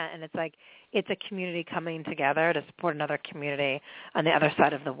community event, and it's like it's a community coming together to support another community on the other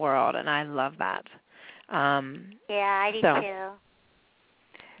side of the world, and I love that. I do too.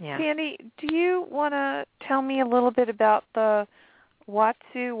 Yeah. Sandy, do you want to tell me a little bit about the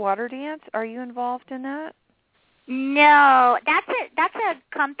Watsu water dance? Are you involved in that? No, that's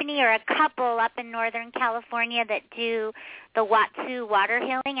a company or a couple up in Northern California that do the Watsu water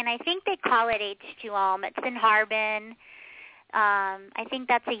healing, and I think they call it H2O. It's in Harbin. I think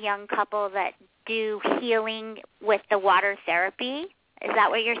that's a young couple that do healing with the water therapy. Is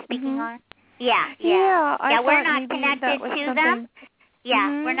that what you're speaking on? Yeah. We're not connected to them.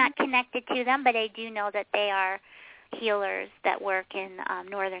 Yeah, we're not connected to them, but I do know that they are healers that work in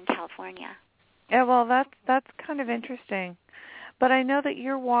Northern California. Yeah, well, that's kind of interesting. But I know that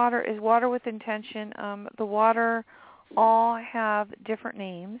your water is Water with Intention. The water all have different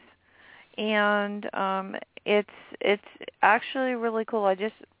names, and it's actually really cool. I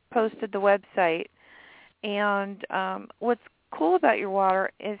just posted the website, and what's cool about your water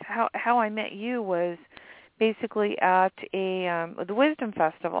is how I met you was basically at the Wisdom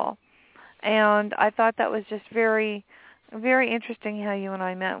Festival, and I thought that was just very, very interesting how you and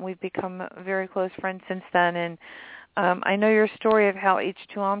I met, and we've become very close friends since then. And I know your story of how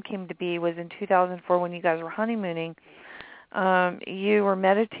H2OM came to be was in 2004 when you guys were honeymooning. You were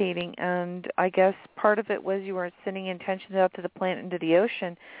meditating, and I guess part of it was you were sending intentions out to the planet into the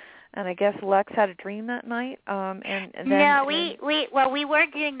ocean. And I guess Lex had a dream that night. We were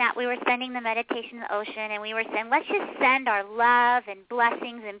doing that. We were sending the meditation to the ocean, and we were saying, let's just send our love and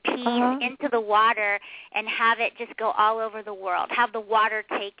blessings and peace into the water and have it just go all over the world. Have the water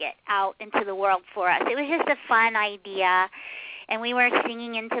take it out into the world for us. It was just a fun idea. And we were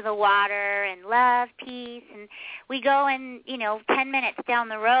singing into the water and love, peace, and we go 10 minutes down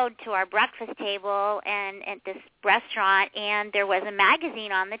the road to our breakfast table and at this restaurant, and there was a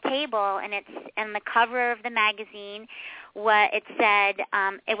magazine on the table, and the cover of the magazine,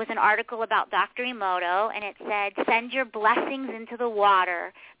 it was an article about Dr. Emoto, and it said, "Send your blessings into the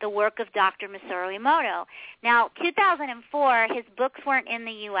water, the work of Dr. Masaru Emoto." Now, 2004, his books weren't in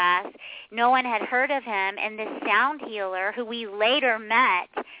the U.S. No one had heard of him, and this sound healer, who we later met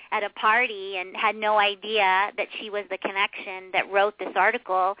at a party and had no idea that she was the connection that wrote this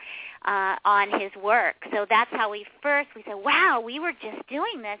article on his work. So that's how we said, wow, we were just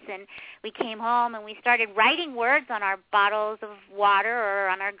doing this, and we came home and we started writing words on our bottles of water or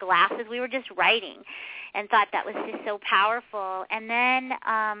on our glasses. We were just writing and thought that was just so powerful. And then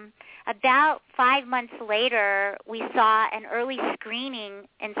about 5 months later, we saw an early screening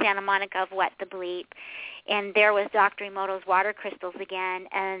in Santa Monica of Wet the Bleep, and there was Dr. Emoto's water crystals again,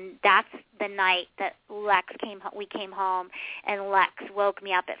 and that's the night that we came home, and Lex woke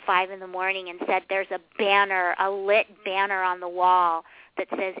me up at 5 in the morning and said, there's a lit banner on the wall that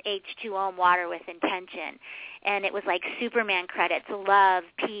says H2O Water with Intention. And it was like Superman credits: love,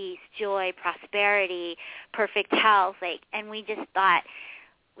 peace, joy, prosperity, perfect health. And we just thought,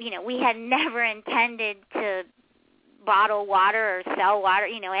 we had never intended to bottle water or sell water,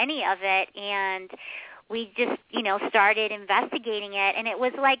 any of it. And we just, started investigating it. And it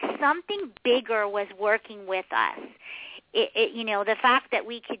was like something bigger was working with us. The fact that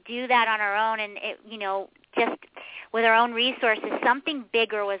we could do that on our own and, just with our own resources, something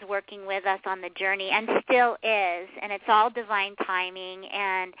bigger was working with us on the journey and still is, and it's all divine timing.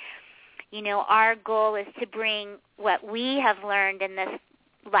 And, our goal is to bring what we have learned in this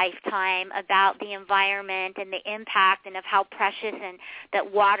lifetime about the environment and the impact and of how precious and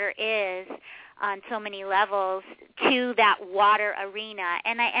that water is on so many levels to that water arena.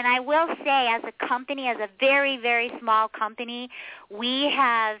 And I will say, as a company, as a very, very small company, we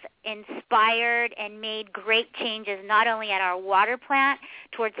have inspired and made great changes not only at our water plant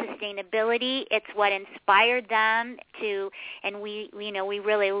towards sustainability. It's what inspired them to, and we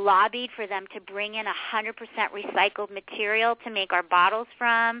really lobbied for them to bring in 100% recycled material to make our bottles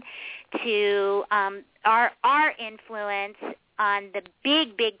from, to our influence on the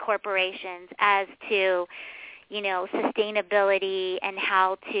big corporations as to, sustainability and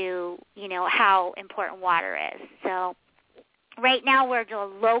how important water is. So right now we're a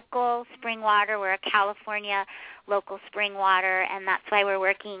local spring water. We're a California local spring water, and that's why we're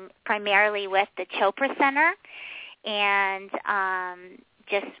working primarily with the Chopra Center. and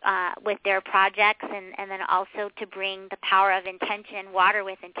just with their projects, and then also to bring the power of intention, water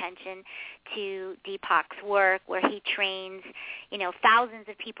with intention, to Deepak's work, where he trains, thousands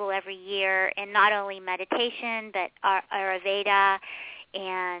of people every year in not only meditation but Ayurveda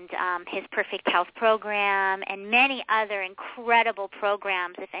and his Perfect Health program and many other incredible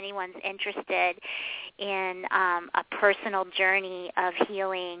programs. If anyone's interested in a personal journey of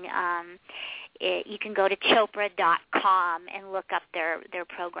healing, you can go to Chopra.com and look up their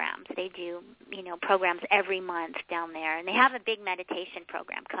programs. They do, programs every month down there, and they have a big meditation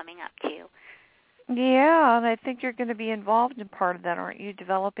program coming up too. Yeah, and I think you're going to be involved in part of that, aren't you?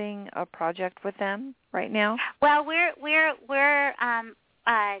 Developing a project with them right now. Well, we're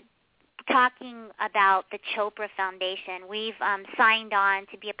talking about the Chopra Foundation. We've signed on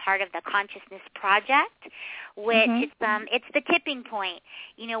to be a part of the Consciousness Project, which it's the tipping point.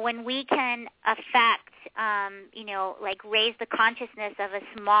 When we can affect, raise the consciousness of a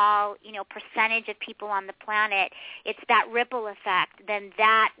small, percentage of people on the planet, it's that ripple effect. Then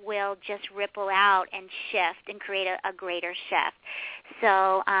that will just ripple out and shift and create a greater shift.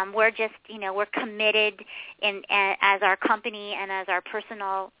 So we're just, we're committed as our company and as our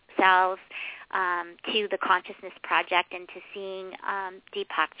personal selves to the Consciousness Project and to seeing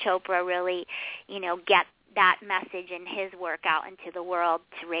Deepak Chopra really, get that message and his work out into the world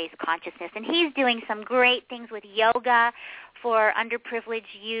to raise consciousness. And he's doing some great things with yoga for underprivileged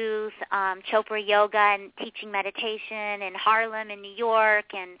youth, Chopra Yoga, and teaching meditation in Harlem in New York,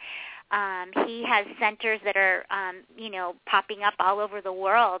 and he has centers that are, popping up all over the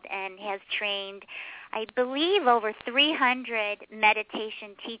world, and has trained, I believe, over 300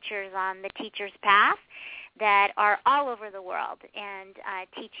 meditation teachers on the Teacher's Path that are all over the world and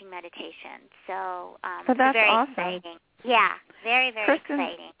teaching meditation. So that's very awesome. Exciting. Yeah, very, very Kristen,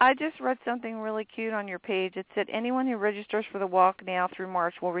 exciting. I just read something really cute on your page. It said anyone who registers for the walk now through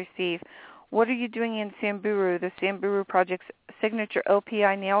March will receive. What are you doing in Samburu, the Samburu Project's signature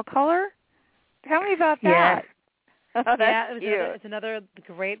OPI nail color? Tell me about that. Yeah, it's another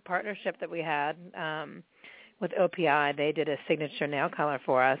great partnership that we had with OPI. They did a signature nail color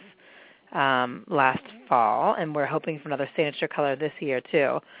for us last fall, and we're hoping for another signature color this year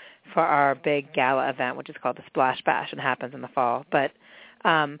too for our big gala event, which is called the Splash Bash, and happens in the fall. But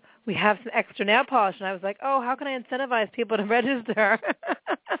we have some extra nail polish, and I was like, oh, how can I incentivize people to register?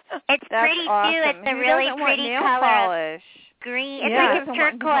 It's That's pretty awesome. too. It's a really pretty color. Polish? Green. It's like a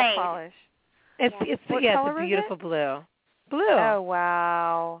turquoise. It's a beautiful blue. Blue. Oh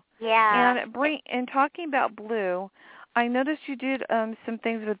wow. Yeah. And talking about blue, I noticed you did some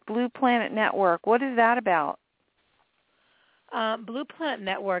things with Blue Planet Network. What is that about? Blue Planet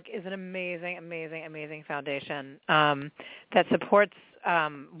Network is an amazing, amazing, amazing foundation that supports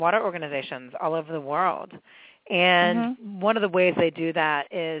water organizations all over the world. And one of the ways they do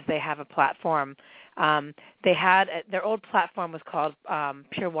that is they have a platform. Their old platform was called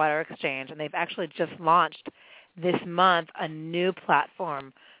Pure Water Exchange, and they've actually just launched this month a new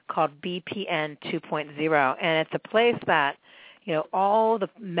platform called BPN 2.0, and it's a place that all the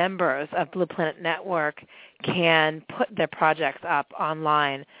members of Blue Planet Network can put their projects up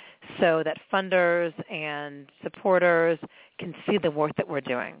online so that funders and supporters can see the work that we're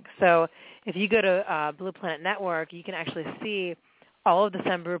doing. So if you go to Blue Planet Network, you can actually see all of the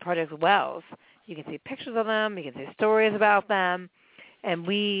Samburu Project's wells. You can see pictures of them. You can see stories about them. And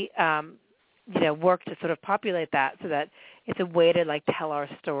we work to sort of populate that so that it's a way to tell our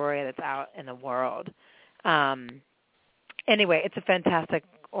story that's out in the world. Anyway, it's a fantastic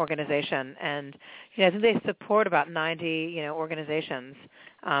organization, and I think they support about 90 organizations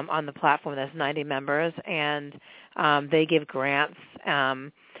on the platform. There's 90 members, and they give grants.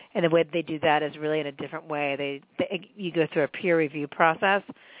 And the way they do that is really in a different way. You go through a peer review process,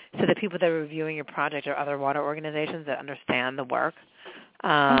 so the people that are reviewing your project are other water organizations that understand the work.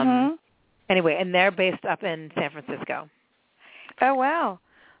 Anyway, and they're based up in San Francisco. Oh wow.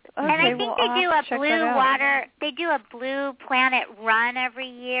 Okay, and I think they do a blue water. They do a Blue Planet Run every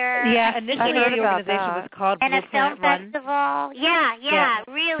year. Yeah, initially the organization was called Blue Planet Run. And a film festival. Yeah,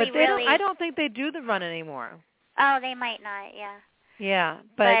 really, but really. I don't think they do the run anymore. Oh, they might not. Yeah. Yeah,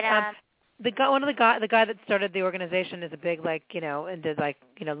 but the guy that started the organization is a big and did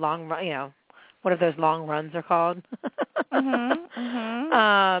long run. What are those long runs are called?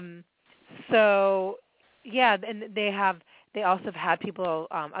 So yeah, and they also have had people,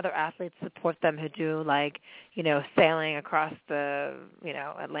 other athletes support them who do sailing across the,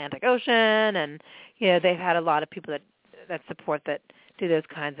 Atlantic Ocean, and, they've had a lot of people that support that do those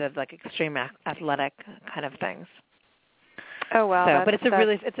kinds of extreme athletic kind of things. Oh wow. But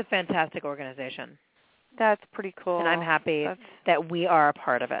it's a fantastic organization. That's pretty cool. And I'm happy that we are a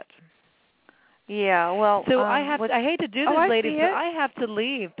part of it. Yeah, well, so I hate to do this, ladies, but I have to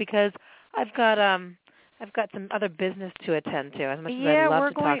leave because I've got some other business to attend to. As much as I'd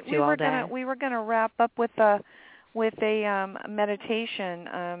love to talk to you all day. We were going to wrap up with a meditation,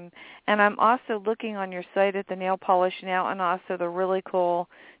 and I'm also looking on your site at the nail polish now, and also the really cool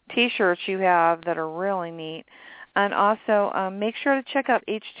T-shirts you have that are really neat. And also make sure to check out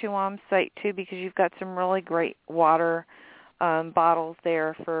H2Om's site too, because you've got some really great water bottles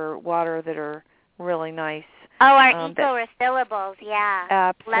there for water that are really nice. Oh, our eco-refillables, yeah.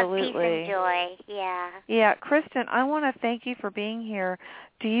 Absolutely. Love, peace, and joy, yeah. Yeah, Kristen, I want to thank you for being here.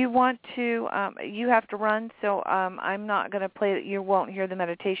 Do you want to, you have to run, so I'm not going to play it. You won't hear the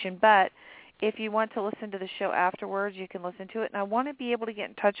meditation, but if you want to listen to the show afterwards, you can listen to it. And I want to be able to get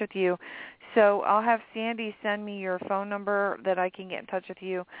in touch with you, so I'll have Sandy send me your phone number that I can get in touch with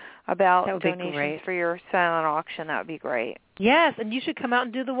you about donations for your silent auction. That would be great. Yes, and you should come out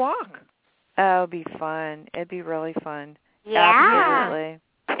and do the walk. Oh, it'd be fun. It'd be really fun. Yeah. Absolutely.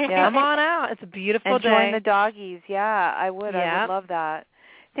 Yeah. Come on out. It's a beautiful day. And join the doggies. Yeah, I would. Yeah. I would love that.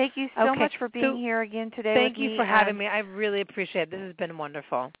 Thank you so much for being here again today. Thank you for having me. I really appreciate it. This has been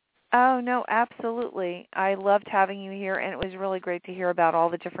wonderful. Oh, no, absolutely. I loved having you here, and it was really great to hear about all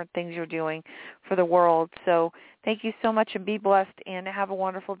the different things you're doing for the world. So thank you so much, and be blessed, and have a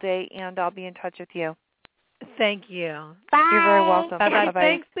wonderful day, and I'll be in touch with you. Thank you. Bye. You're very welcome. Bye-bye.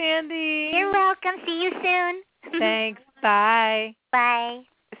 Thanks, Sandy. You're welcome. See you soon. Thanks. Bye. Bye.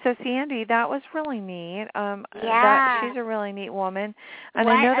 So, Sandy, that was really neat. She's a really neat woman. And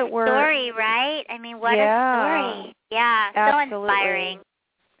what I know a that we're story, right? I mean, what a story. Yeah, absolutely. So inspiring.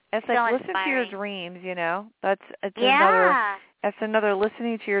 It's so like inspiring. Listen to your dreams, you know. That's another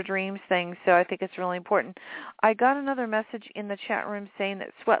listening to your dreams thing, so I think it's really important. I got another message in the chat room saying that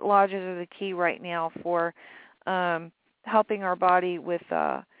sweat lodges are the key right now for helping our body with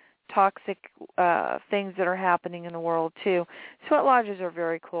toxic things that are happening in the world too. Sweat lodges are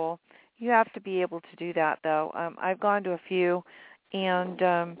very cool. You have to be able to do that though. I've gone to a few, and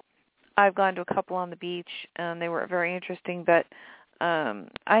I've gone to a couple on the beach, and they were very interesting, but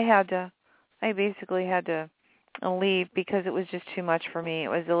I basically had to leave because it was just too much for me. It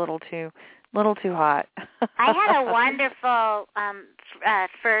was a little too hot. I had a wonderful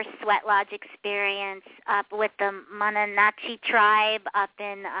first sweat lodge experience up with the Mananachi tribe up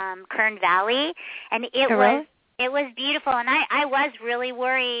in Kern Valley, and it was beautiful. And I was really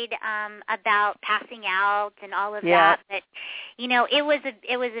worried about passing out and all of that, but you know, it was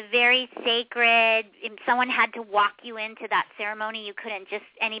a very sacred. Someone had to walk you into that ceremony.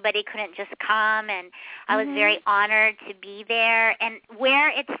 Anybody couldn't just come, and I was very honored to be there. And where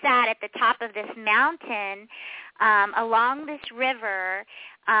it sat at the top of this mountain, along this river,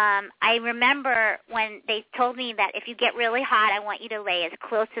 I remember when they told me that if you get really hot, I want you to lay as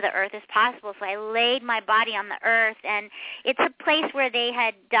close to the earth as possible. So I laid my body on the earth, and it's a place where they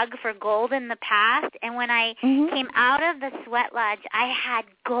had dug for gold in the past. And when I came out of the sweat lodge, I had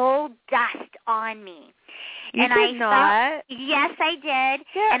gold dust on me. You did not? Yes, I did.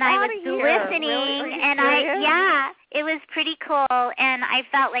 And I was listening, really? and it was pretty cool, and I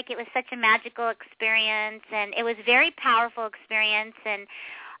felt like it was such a magical experience, and it was a very powerful experience. And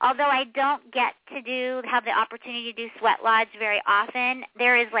although I don't get to have the opportunity to do sweat lodge very often,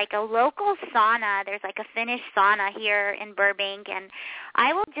 there is like a local sauna. There's like a Finnish sauna here in Burbank, and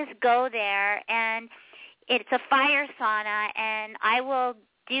I will just go there, and it's a fire sauna, and I will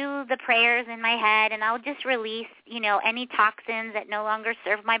do the prayers in my head, and I'll just release, any toxins that no longer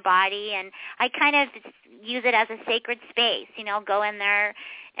serve my body, and I kind of use it as a sacred space, go in there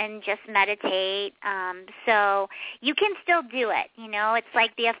and just meditate. So you can still do it, it's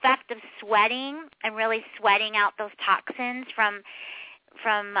like the effect of sweating and really sweating out those toxins from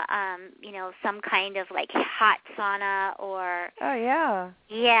some kind of like hot sauna or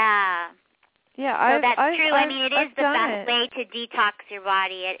so that's true. I mean, it is the best way to detox your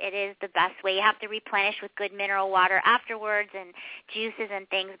body. It is the best way. You have to replenish with good mineral water afterwards and juices and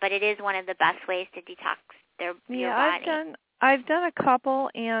things, but it is one of the best ways to detox your body. I've done a couple,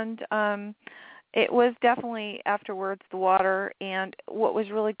 and it was definitely afterwards the water. And what was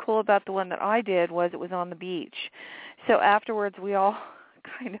really cool about the one that I did was it was on the beach. So afterwards we all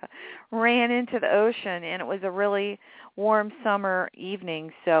kind of ran into the ocean, and it was a really warm summer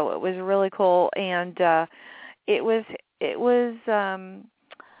evening, so it was really cool. And it was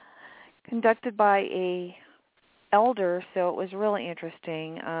conducted by a elder, so it was really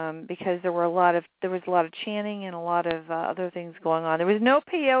interesting because there was a lot of chanting and a lot of other things going on. There was no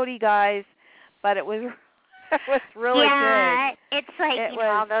peyote, guys, but it was It was really good. It's like,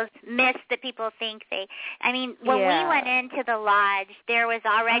 all those myths that people think when we went into the lodge, there was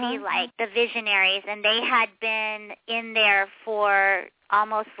already like the visionaries, and they had been in there for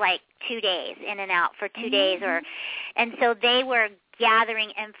almost like 2 days, in and out for 2 days, and so they were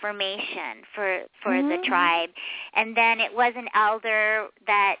gathering information for the tribe. And then it was an elder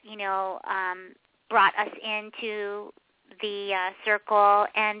that, brought us into the circle,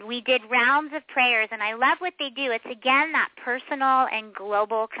 and we did rounds of prayers, and I love what they do. It's, again, that personal and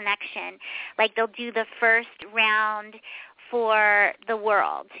global connection. Like, they'll do the first round for the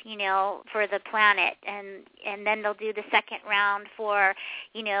world, for the planet, and then they'll do the second round for,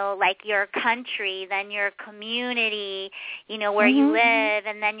 like your country, then your community, where you live,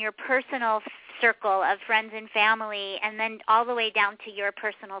 and then your personal circle of friends and family, and then all the way down to your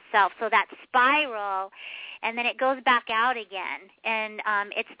personal self. So that spiral, and then it goes back out again, and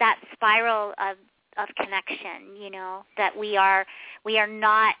it's that spiral of connection, that we are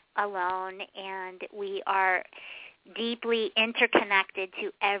not alone, and we are deeply interconnected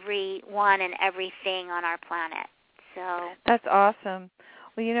to everyone and everything on our planet. So that's awesome.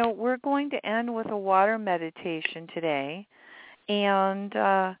 Well, we're going to end with a water meditation today, and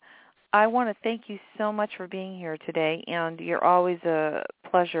I want to thank you so much for being here today, and you're always a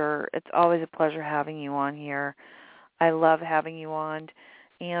pleasure. It's always a pleasure having you on here. I love having you on,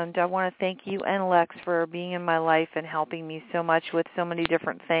 and I want to thank you and Lex for being in my life and helping me so much with so many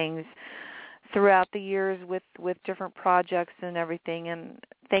different things throughout the years with different projects and everything. And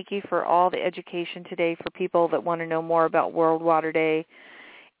thank you for all the education today for people that want to know more about World Water Day.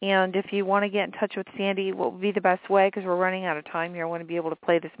 And if you want to get in touch with Sandy, what would be the best way? Because we're running out of time here. I want to be able to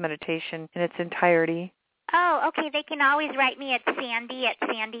play this meditation in its entirety. Oh, okay. They can always write me at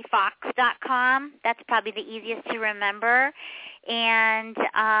sandy@sandyfox.com. That's probably the easiest to remember. And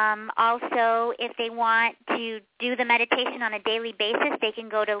also, if they want to do the meditation on a daily basis, they can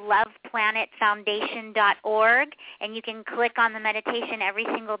go to loveplanetfoundation.org, and you can click on the meditation every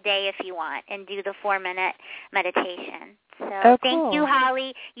single day if you want and do the 4-minute meditation. So thank you,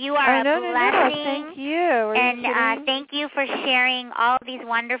 Holly. You are a blessing. No, thank you. And thank you for sharing all these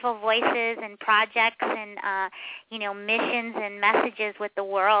wonderful voices and projects and missions and messages with the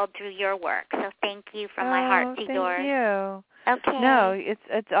world through your work. So thank you from my heart to yours. Thank you. Okay. No,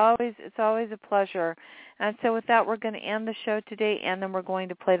 it's always a pleasure. And so with that, we're going to end the show today, and then we're going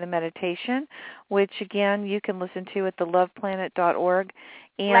to play the meditation, which, again, you can listen to at the loveplanet.org.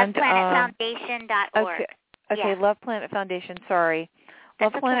 And loveplanetfoundation.org. Okay, yeah. Love Planet Foundation, sorry.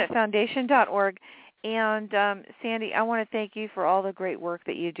 loveplanetfoundation.org. And, Sandy, I want to thank you for all the great work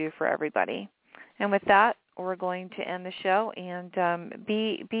that you do for everybody. And with that, we're going to end the show, and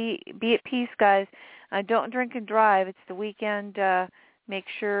be at peace, guys. Don't drink and drive. It's the weekend. Make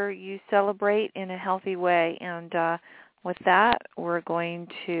sure you celebrate in a healthy way. And with that, we're going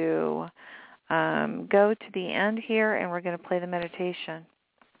to go to the end here, and we're going to play the meditation.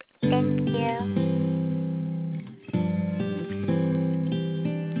 Thank you.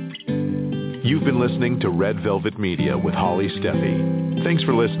 You've been listening to Red Velvet Media with Holly Stephey. Thanks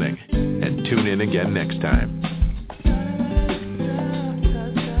for listening, and tune in again next time.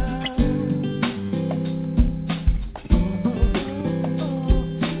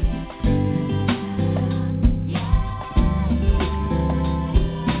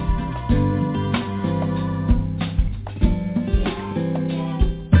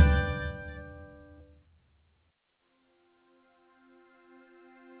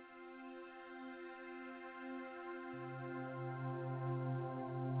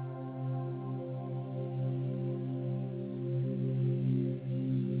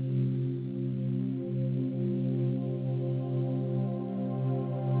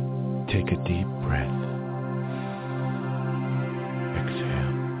 Take a deep breath.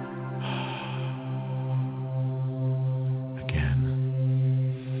 Exhale. Again.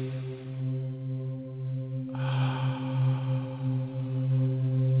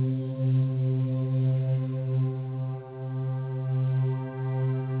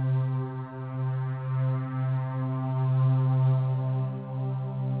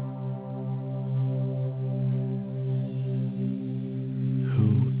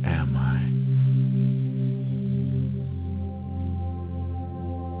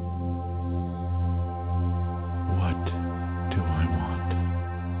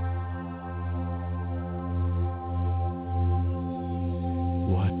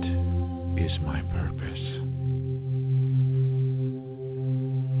 My purpose.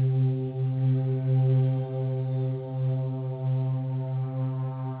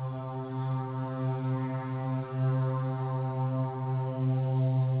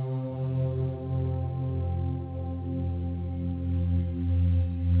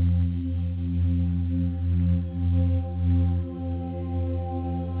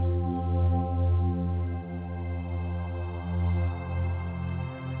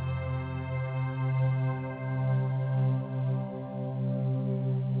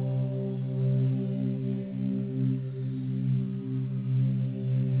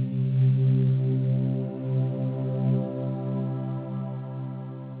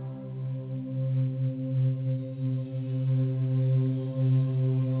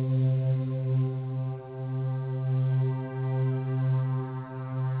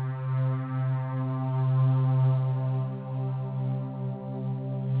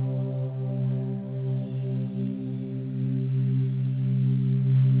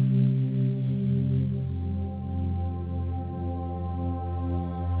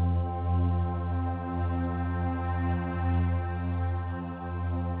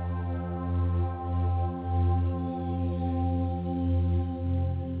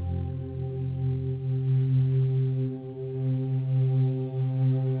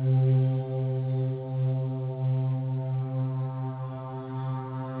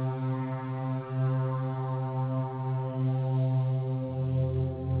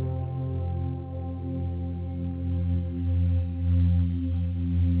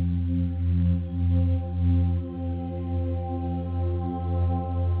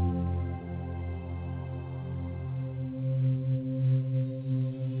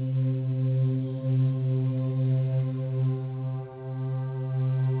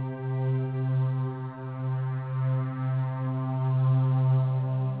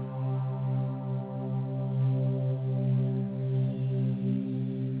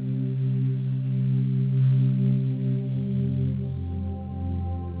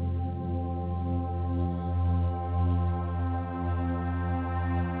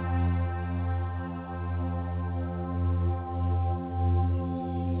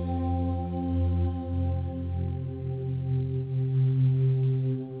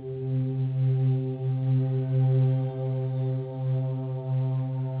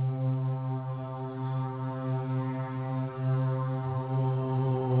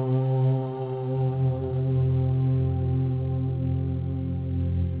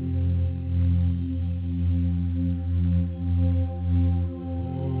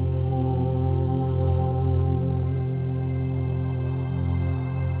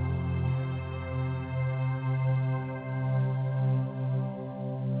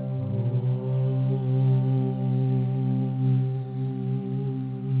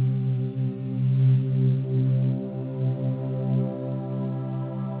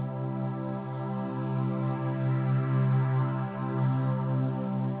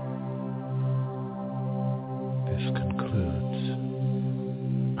 concludes.